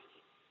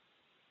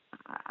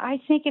 I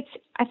think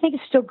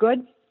it's still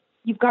good.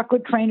 You've got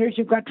good trainers.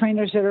 You've got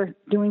trainers that are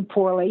doing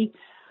poorly,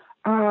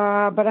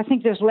 but I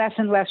think there's less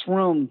and less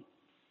room.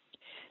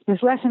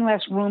 There's less and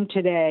less room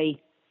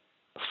today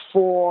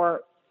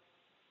for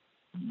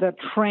the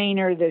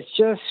trainer that's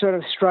just sort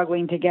of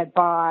struggling to get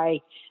by,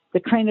 the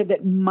trainer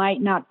that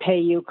might not pay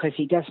you because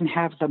he doesn't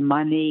have the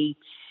money,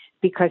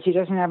 because he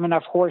doesn't have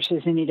enough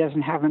horses and he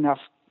doesn't have enough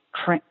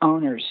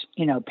owners,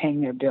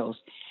 paying their bills.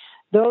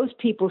 Those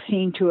people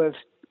seem to have,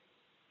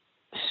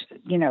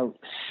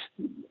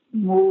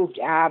 moved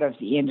out of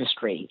the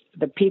industry.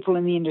 The people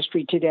in the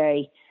industry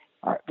today,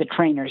 the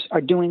trainers,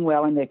 are doing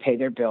well and they pay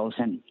their bills.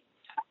 And,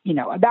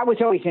 that was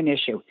always an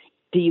issue.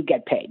 Do you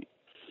get paid?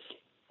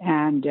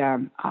 And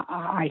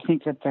I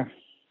think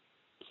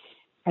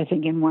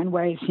in one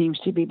way it seems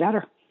to be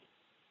better.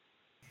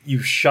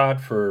 You've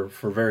shot for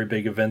very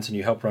big events, and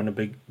you help run a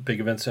big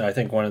events. And I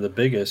think one of the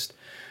biggest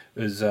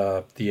is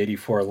the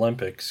 '84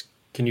 Olympics.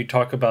 Can you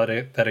talk about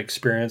that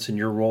experience and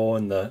your role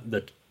in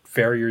the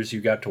farriers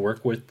you got to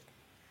work with?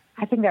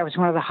 I think that was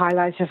one of the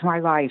highlights of my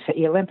life.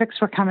 The Olympics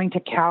were coming to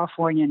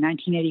California in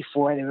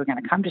 1984. They were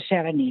going to come to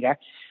Santa Anita.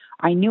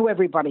 I knew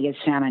everybody at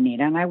Santa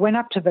Anita, and I went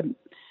up to the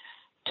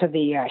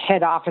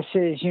head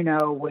offices,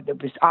 where there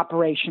was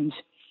operations,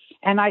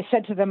 and I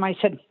said to them,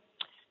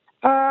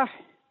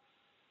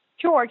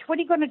 George, what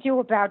are you going to do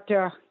about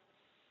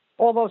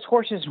all those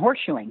horses and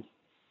horseshoeing?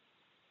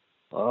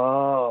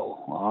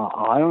 Oh,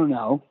 I don't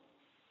know.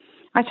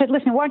 I said,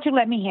 listen, why don't you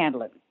let me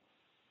handle it?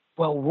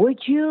 Well, would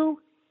you?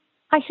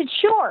 I said,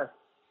 sure.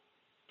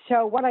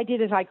 So what I did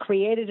is I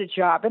created a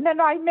job, and then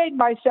I made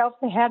myself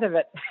the head of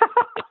it.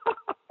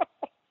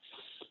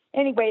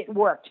 Anyway, it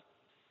worked.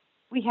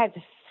 We had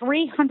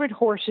 300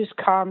 horses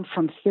come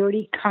from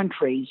 30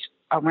 countries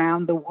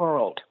around the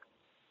world.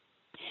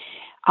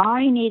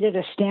 I needed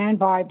a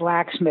standby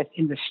blacksmith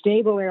in the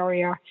stable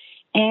area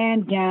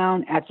and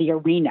down at the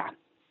arena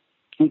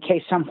in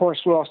case some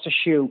horse lost a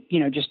shoe,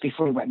 just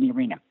before we went in the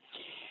arena.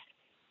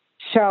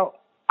 So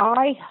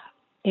I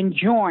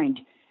enjoined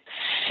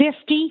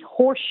 50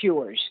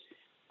 horseshoers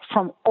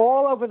from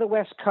all over the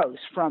West Coast,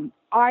 from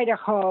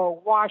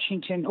Idaho,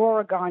 Washington,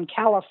 Oregon,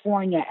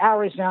 California,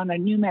 Arizona,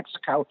 New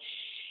Mexico.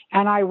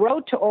 And I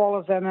wrote to all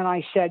of them and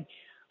I said,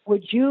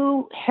 would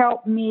you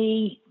help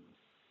me,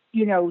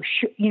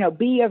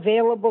 be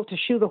available to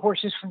shoe the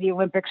horses for the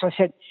Olympics? I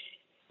said,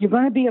 you're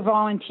going to be a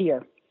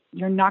volunteer.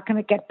 You're not going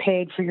to get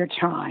paid for your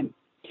time.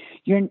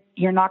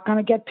 You're not going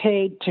to get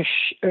paid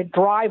to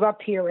drive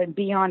up here and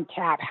be on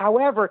tap.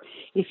 However,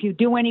 if you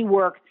do any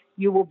work,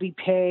 you will be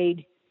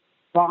paid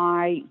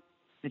by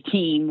the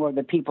team or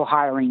the people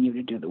hiring you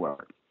to do the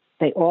work.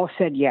 They all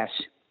said yes.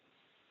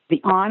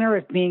 The honor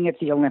of being at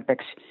the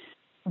Olympics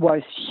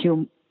was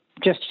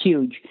just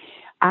huge.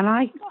 And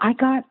I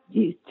got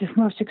the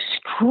most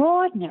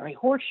extraordinary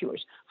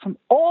horseshoers from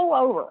all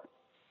over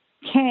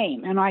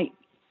came. And I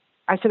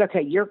said,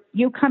 okay,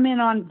 you come in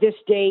on this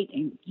date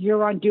and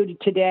you're on duty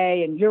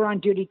today and you're on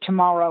duty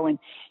tomorrow.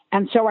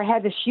 And so I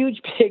had this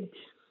huge big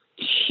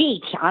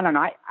sheet. I don't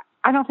know.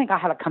 I don't think I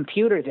had a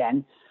computer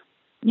then,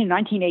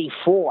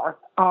 1984.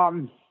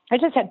 I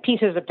just had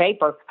pieces of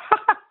paper.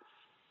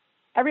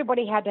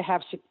 Everybody had to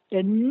have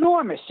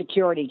enormous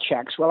security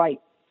checks. Well,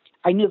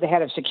 I knew the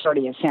head of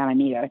security at Santa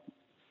Anita,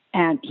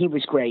 and he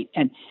was great.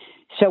 And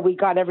so we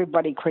got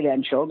everybody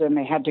credentialed, and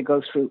they had to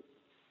go through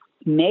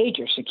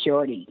major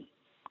security,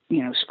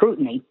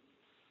 scrutiny.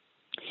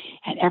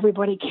 And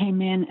everybody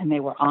came in, and they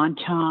were on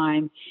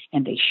time,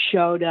 and they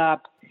showed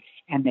up,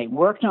 and they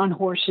worked on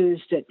horses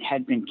that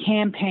had been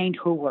campaigned,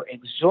 who were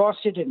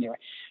exhausted, and their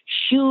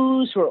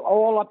shoes were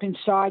all up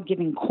inside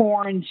giving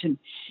corns, and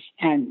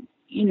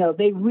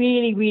they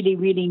really, really,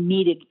 really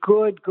needed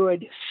good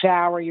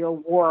farrier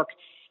work.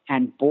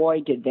 And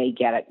boy, did they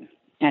get it.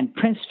 And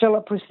Prince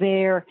Philip was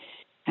there,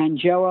 and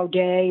Joe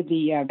O'Day,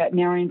 the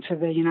veterinarian for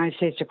the United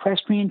States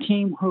Equestrian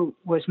Team, who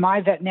was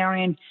my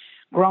veterinarian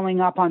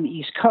growing up on the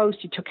East Coast.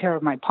 He took care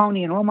of my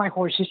pony and all my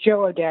horses.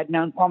 Joe O'Day I'd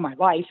known all my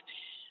life.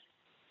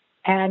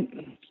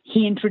 And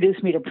he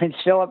introduced me to Prince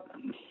Philip.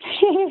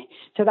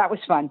 So that was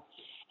fun.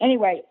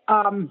 Anyway,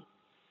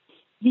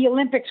 the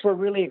Olympics were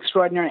really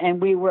extraordinary,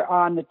 and we were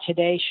on the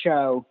Today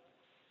Show.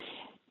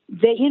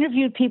 They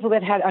interviewed people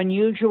that had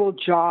unusual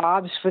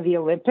jobs for the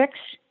Olympics,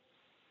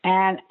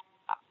 and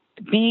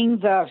being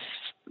the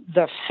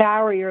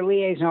farrier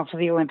liaison for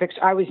the Olympics,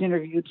 I was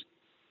interviewed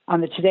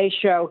on the Today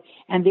Show,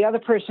 and the other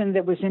person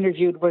that was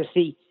interviewed was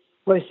the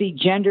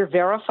gender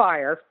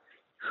verifier,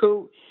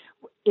 who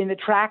in the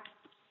track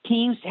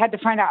teams had to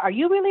find out, are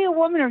you really a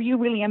woman or are you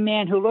really a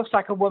man who looks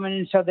like a woman?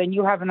 And so then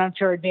you have an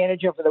unfair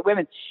advantage over the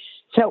women.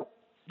 So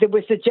there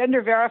was the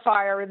gender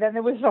verifier, and then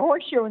there was the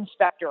horseshoe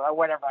inspector or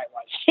whatever I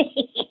was.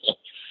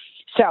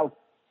 So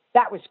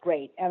that was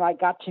great. And I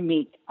got to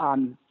meet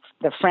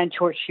the French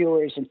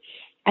horseshoers.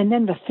 And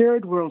then the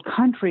third world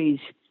countries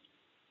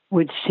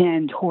would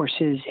send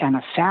horses and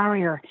a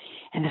farrier,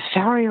 and the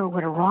farrier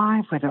would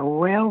arrive with an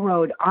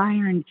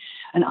iron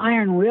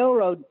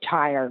railroad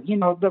tire,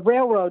 the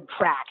railroad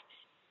track.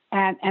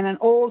 and an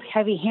old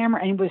heavy hammer,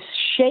 and he was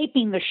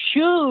shaping the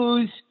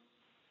shoes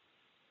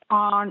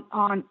on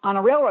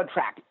a railroad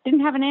track.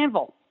 Didn't have an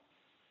anvil.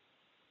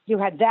 You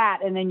had that,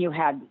 and then you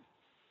had,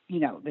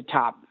 the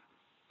top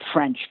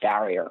French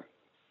farrier,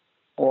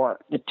 or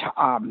the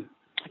I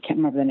can't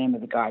remember the name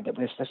of the guy that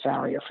was the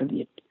farrier for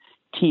the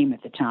team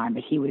at the time,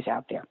 but he was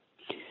out there.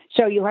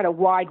 So you had a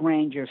wide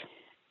range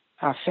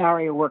of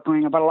farrier work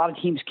going on, but a lot of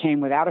teams came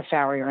without a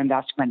farrier, and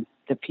that's when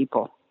the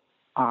people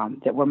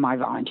that were my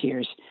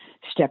volunteers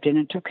stepped in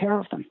and took care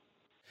of them.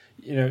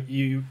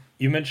 You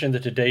mentioned the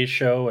Today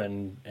Show,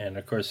 and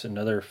of course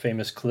another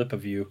famous clip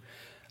of you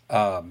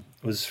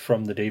was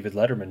from the David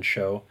Letterman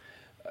show.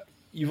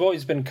 You've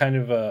always been kind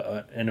of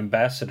an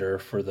ambassador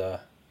for the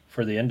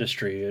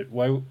industry.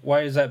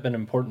 Why has that been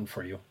important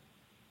for you?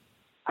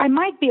 I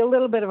might be a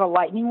little bit of a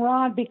lightning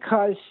rod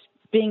because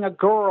being a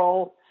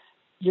girl,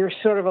 you're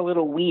sort of a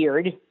little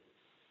weird.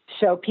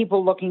 So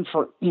people looking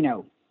for,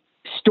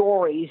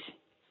 stories,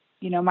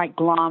 might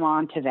glom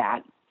onto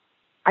that.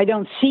 I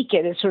don't seek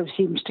it. It sort of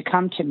seems to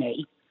come to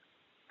me.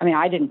 I mean,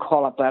 I didn't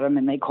call up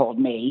Letterman. They called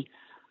me.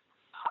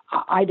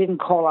 I didn't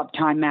call up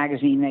Time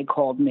Magazine. They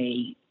called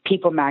me.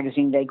 People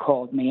Magazine, they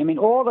called me. I mean,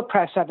 all the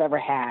press I've ever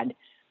had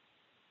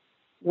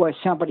was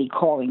somebody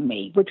calling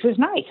me, which was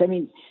nice. I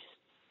mean,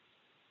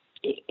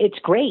 it's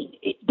great.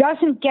 It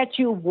doesn't get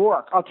you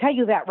work. I'll tell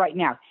you that right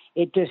now.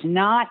 It does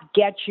not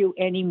get you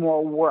any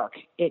more work.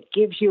 It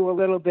gives you a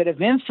little bit of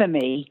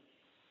infamy,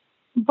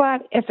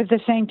 but if at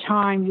the same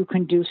time you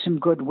can do some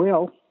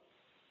goodwill,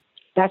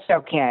 that's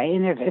okay.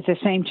 And if at the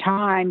same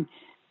time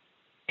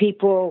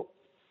people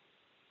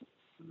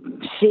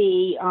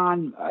see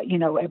on,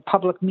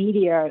 public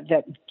media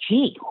that,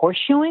 gee,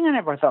 horseshoeing? I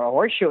never thought of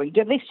horseshoeing.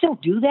 Do they still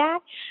do that?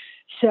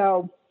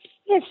 So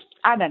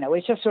I don't know.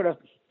 It's just sort of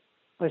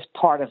was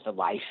part of the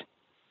life.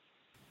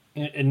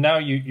 And now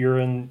you're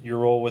in your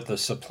role with the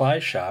supply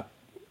shop.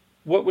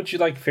 What would you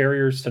like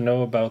farriers to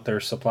know about their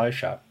supply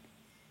shop?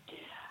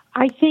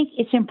 I think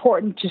it's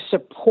important to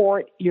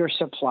support your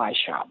supply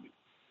shop.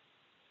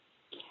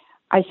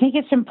 I think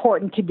it's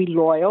important to be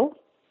loyal.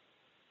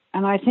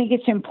 And I think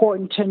it's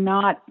important to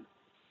not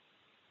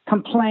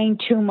complain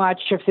too much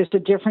if there's a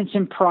difference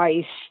in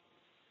price,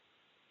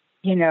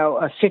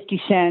 of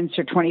 50 cents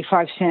or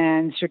 25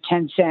 cents or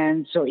 10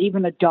 cents or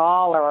even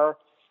 $1.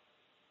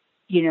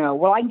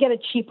 Well, I can get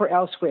it cheaper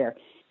elsewhere.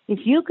 If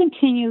you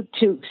continue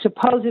to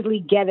supposedly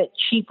get it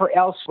cheaper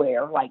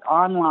elsewhere, like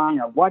online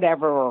or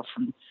whatever, or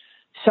from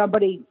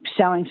somebody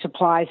selling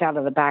supplies out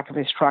of the back of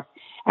his truck,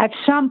 at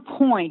some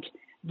point,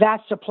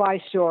 that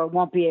supply store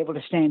won't be able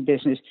to stay in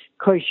business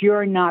because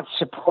you're not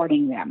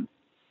supporting them.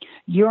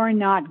 You're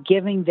not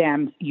giving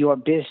them your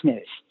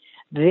business.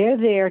 They're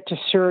there to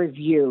serve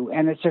you,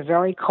 and it's a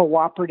very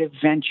cooperative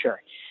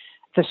venture.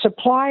 The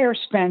supplier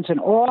spends an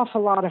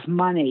awful lot of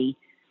money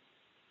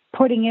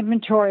putting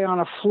inventory on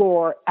a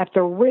floor at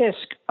the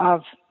risk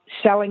of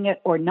selling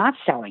it or not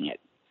selling it.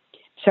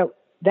 So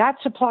that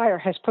supplier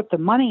has put the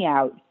money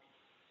out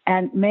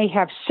and may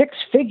have 6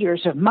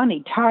 figures of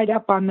money tied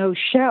up on those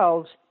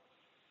shelves,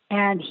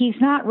 and he's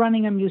not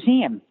running a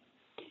museum.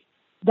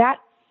 That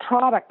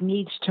product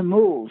needs to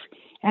move,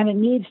 and it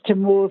needs to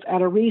move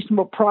at a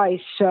reasonable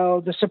price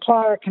so the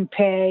supplier can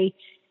pay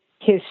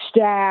his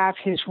staff,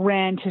 his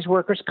rent, his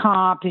workers'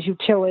 comp, his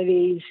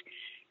utilities,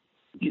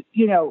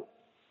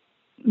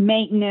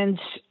 maintenance,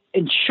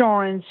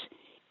 insurance.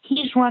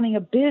 He's running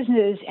a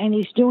business, and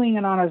he's doing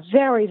it on a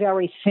very,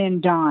 very thin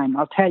dime.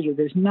 I'll tell you,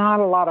 there's not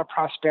a lot of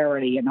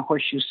prosperity in the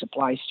horseshoe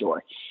supply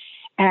store.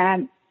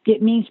 And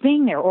it means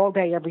being there all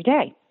day, every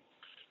day.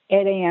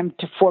 8 a.m.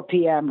 to 4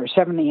 p.m. or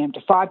 7 a.m. to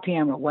 5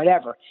 p.m. or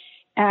whatever.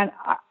 And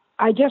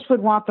I just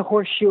would want the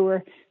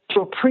horseshoer to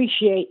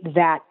appreciate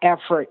that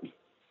effort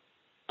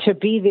to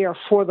be there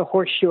for the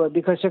horseshoer,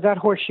 because if that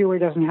horseshoer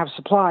doesn't have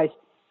supplies,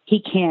 he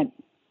can't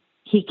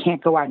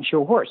go out and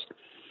shoe a horse.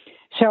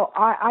 So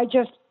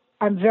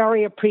I'm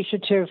very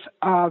appreciative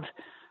of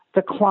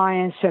the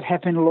clients that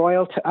have been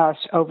loyal to us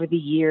over the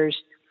years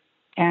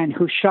and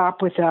who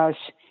shop with us,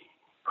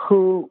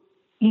 who,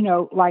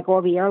 like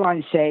all the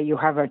airlines say, you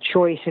have a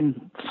choice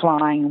in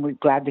flying, and we're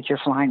glad that you're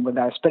flying with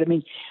us. But I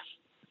mean,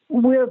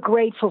 we're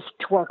grateful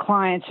to our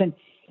clients, and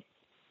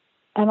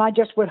I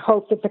just would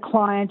hope that the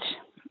clients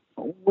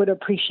would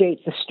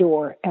appreciate the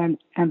store and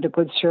the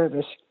good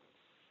service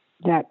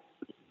that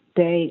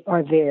they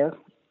are there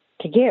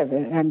to give,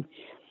 and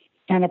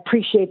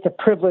appreciate the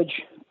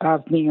privilege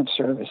of being of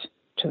service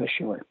to the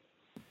shore.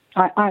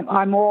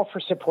 I'm all for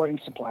supporting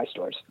supply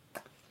stores.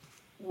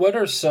 What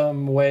are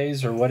some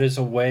ways, or what is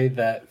a way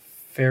that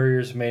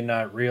farriers may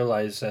not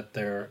realize that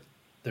their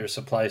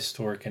supply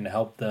store can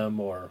help them,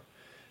 or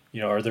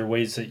are there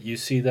ways that you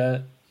see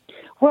that?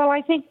 Well,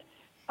 I think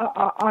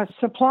a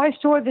supply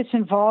store that's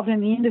involved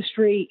in the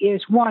industry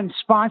is, one,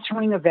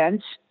 sponsoring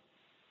events,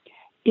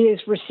 is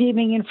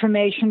receiving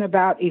information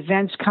about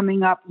events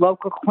coming up,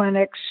 local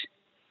clinics,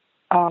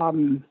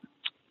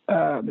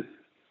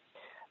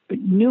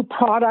 new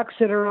products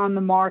that are on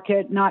the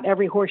market. Not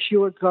every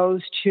horseshoer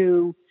goes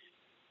to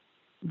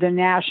the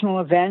national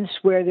events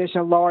where there's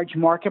a large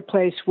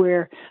marketplace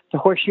where the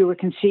horseshoer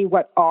can see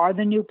what are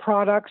the new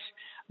products.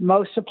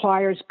 Most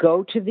suppliers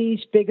go to these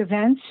big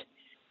events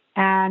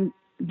and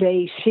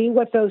they see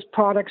what those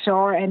products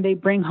are and they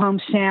bring home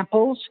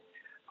samples,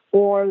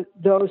 or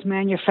those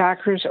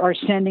manufacturers are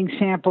sending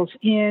samples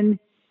in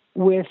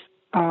with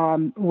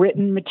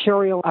written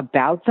material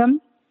about them.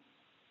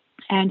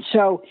 And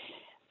so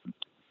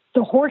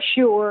the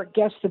horseshoer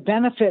gets the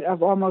benefit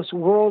of almost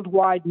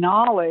worldwide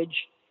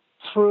knowledge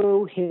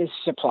through his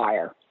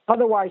supplier.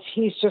 Otherwise,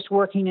 he's just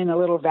working in a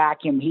little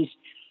vacuum. He's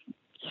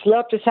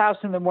left his house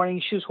in the morning,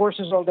 he shoes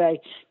horses all day,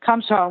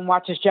 comes home,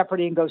 watches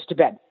Jeopardy, and goes to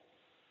bed.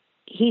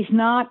 He's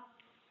not,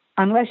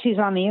 unless he's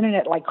on the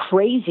internet like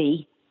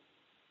crazy,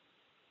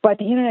 but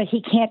the internet,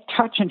 he can't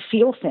touch and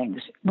feel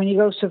things. When he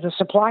goes to the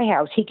supply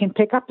house, he can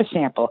pick up a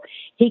sample.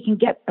 He can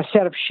get a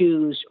set of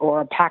shoes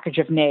or a package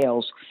of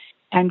nails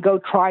and go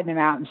try them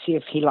out and see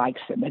if he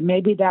likes them. And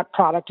maybe that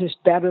product is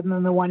better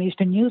than the one he's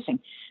been using.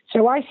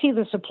 So I see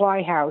the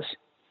supply house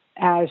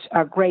as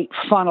a great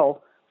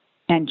funnel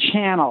and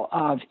channel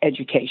of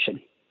education.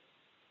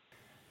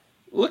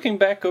 Looking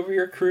back over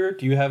your career,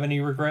 do you have any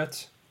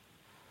regrets?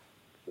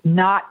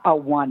 Not a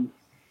one.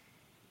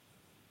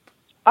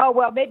 Oh,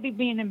 well, maybe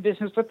being in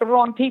business with the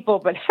wrong people,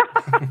 but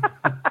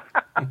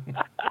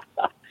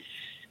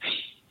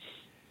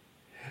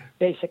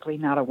basically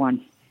not a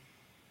one.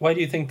 Why do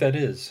you think that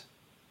is?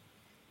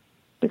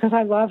 Because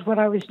I loved what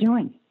I was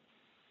doing.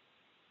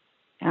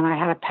 And I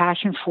had a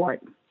passion for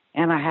it.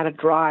 And I had a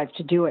drive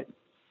to do it.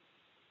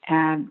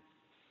 And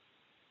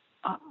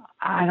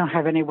I don't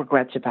have any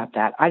regrets about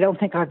that. I don't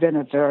think I've been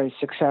a very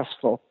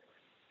successful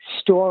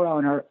store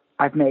owner.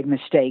 I've made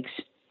mistakes.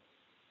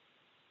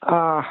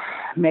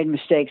 Made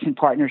mistakes in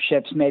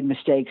partnerships, made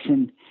mistakes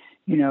in,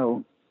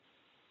 who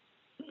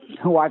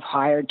I've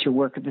hired to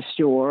work at the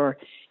store.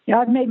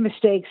 I've made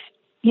mistakes.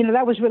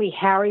 That was really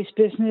Harry's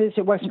business.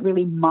 It wasn't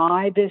really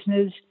my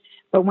business.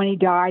 But when he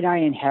died, I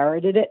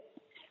inherited it.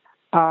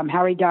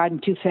 Harry died in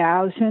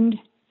 2000.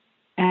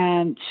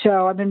 And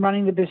so I've been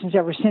running the business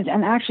ever since.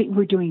 And actually,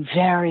 we're doing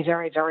very,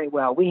 very, very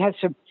well. We had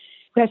some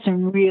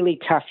really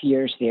tough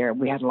years there.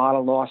 We had a lot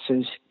of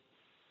losses,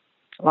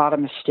 a lot of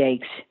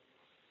mistakes.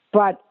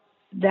 But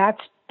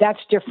that's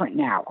different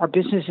now. Our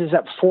business is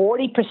up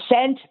 40%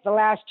 the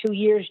last 2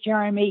 years,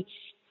 Jeremy.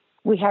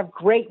 We have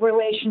great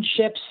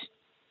relationships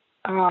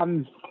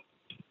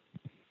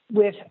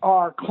with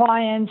our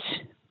clients,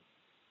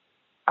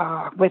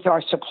 with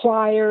our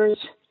suppliers.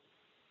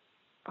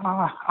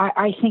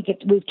 I think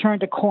we've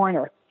turned a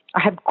corner. I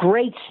have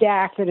great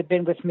staff that have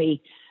been with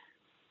me,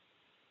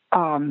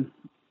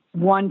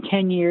 one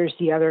 10 years,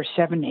 the other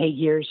 7, 8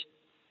 years.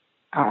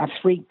 I have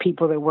 3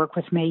 people that work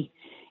with me,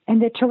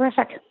 and they're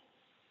terrific.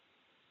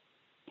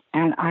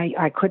 And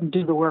I couldn't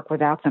do the work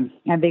without them.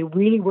 And they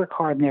really work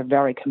hard, and they're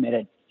very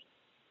committed.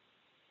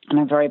 And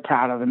I'm very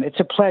proud of them. It's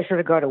a pleasure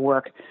to go to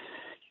work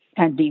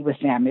and be with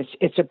them.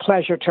 It's a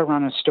pleasure to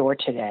run a store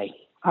today.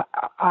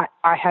 I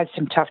had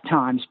some tough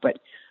times, but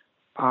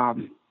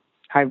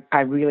I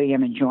really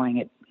am enjoying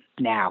it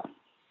now.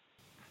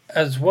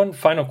 As one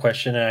final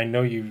question, and I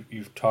know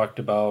you've talked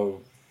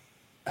about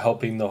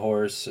helping the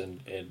horse and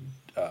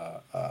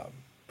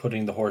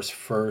putting the horse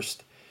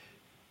first.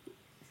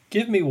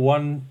 Give me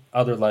one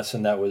other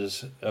lesson that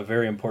was a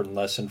very important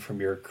lesson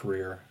from your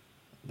career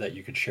that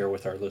you could share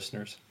with our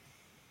listeners.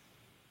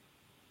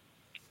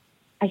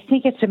 I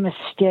think it's a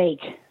mistake,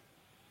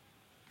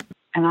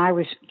 and I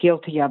was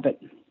guilty of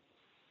it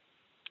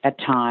at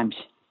times,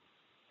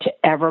 to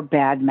ever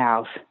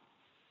badmouth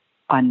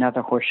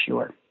another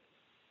horseshoer.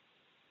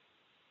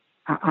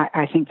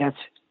 I think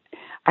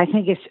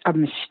it's a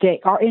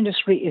mistake. Our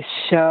industry is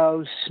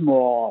so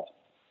small.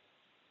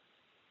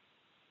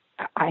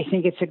 I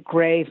think it's a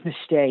grave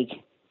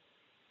mistake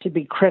to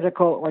be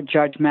critical or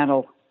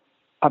judgmental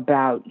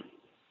about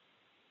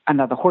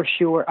another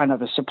horseshoer,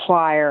 another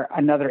supplier,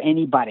 another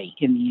anybody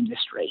in the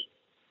industry.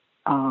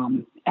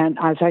 And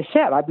as I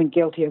said, I've been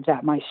guilty of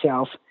that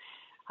myself.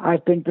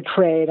 I've been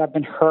betrayed, I've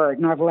been hurt,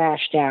 and I've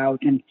lashed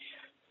out. And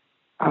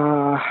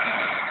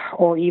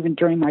or even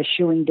during my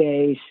shoeing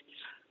days,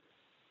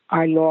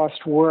 I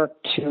lost work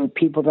to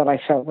people that I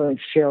felt were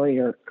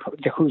inferior,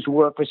 whose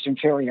work was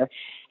inferior.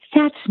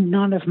 That's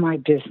none of my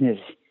business.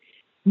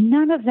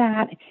 None of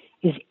that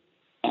is,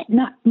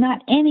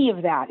 not any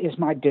of that is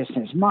my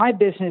business. My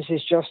business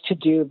is just to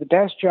do the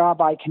best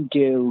job I can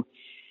do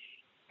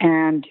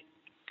and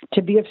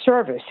to be of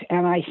service.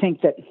 And I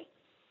think that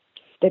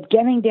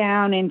getting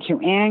down into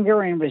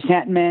anger and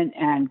resentment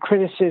and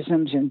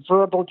criticisms and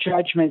verbal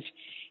judgments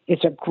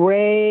is a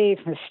grave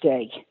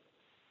mistake.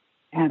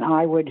 And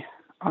I would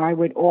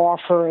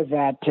offer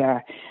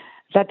that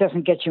that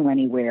doesn't get you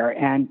anywhere.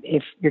 And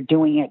if you're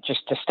doing it,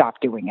 just to stop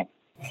doing it.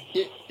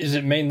 Is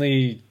it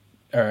mainly,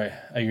 I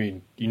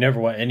mean, you never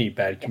want any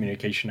bad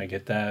communication, I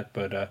get that,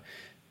 but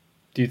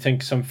do you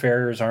think some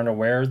farriers aren't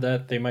aware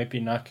that they might be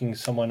knocking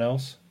someone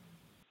else?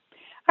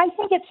 I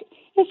think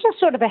it's just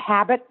sort of a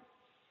habit.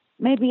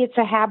 Maybe it's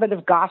a habit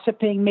of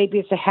gossiping. Maybe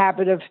it's a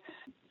habit of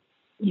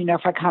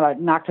if I kind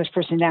of knock this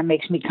person down,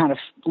 makes me kind of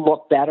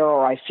look better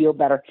or I feel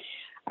better.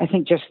 I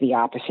think just the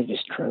opposite is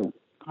true.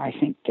 I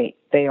think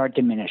they are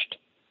diminished.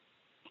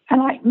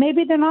 And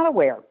maybe they're not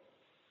aware.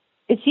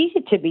 It's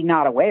easy to be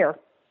not aware.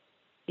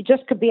 It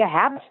just could be a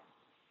habit.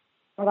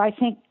 But I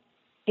think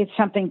it's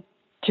something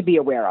to be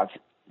aware of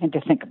and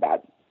to think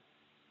about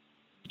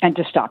and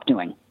to stop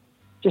doing.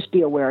 Just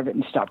be aware of it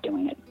and stop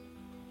doing it.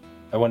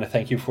 I want to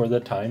thank you for the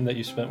time that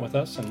you spent with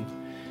us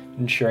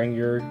and sharing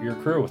your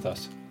career with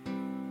us.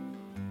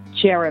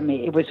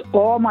 Jeremy, it was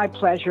all my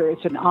pleasure.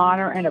 It's an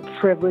honor and a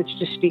privilege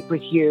to speak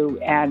with you.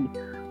 And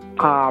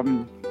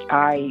I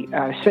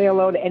say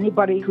hello to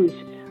anybody who's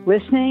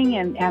listening,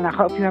 and I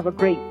hope you have a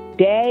great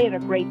day and a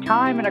great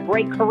time and a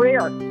great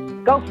career.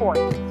 Go for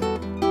it.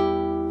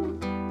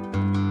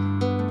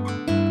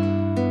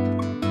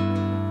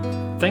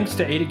 Thanks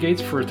to Ada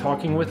Gates for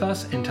talking with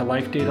us and to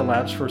Life Data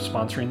Labs for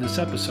sponsoring this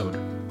episode.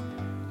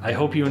 I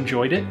hope you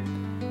enjoyed it.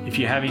 If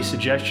you have any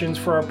suggestions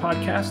for our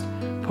podcast,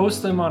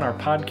 post them on our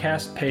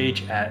podcast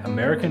page at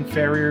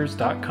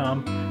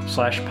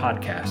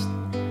AmericanFarriers.com/podcast.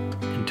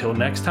 Until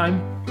next time,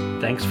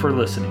 thanks for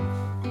listening.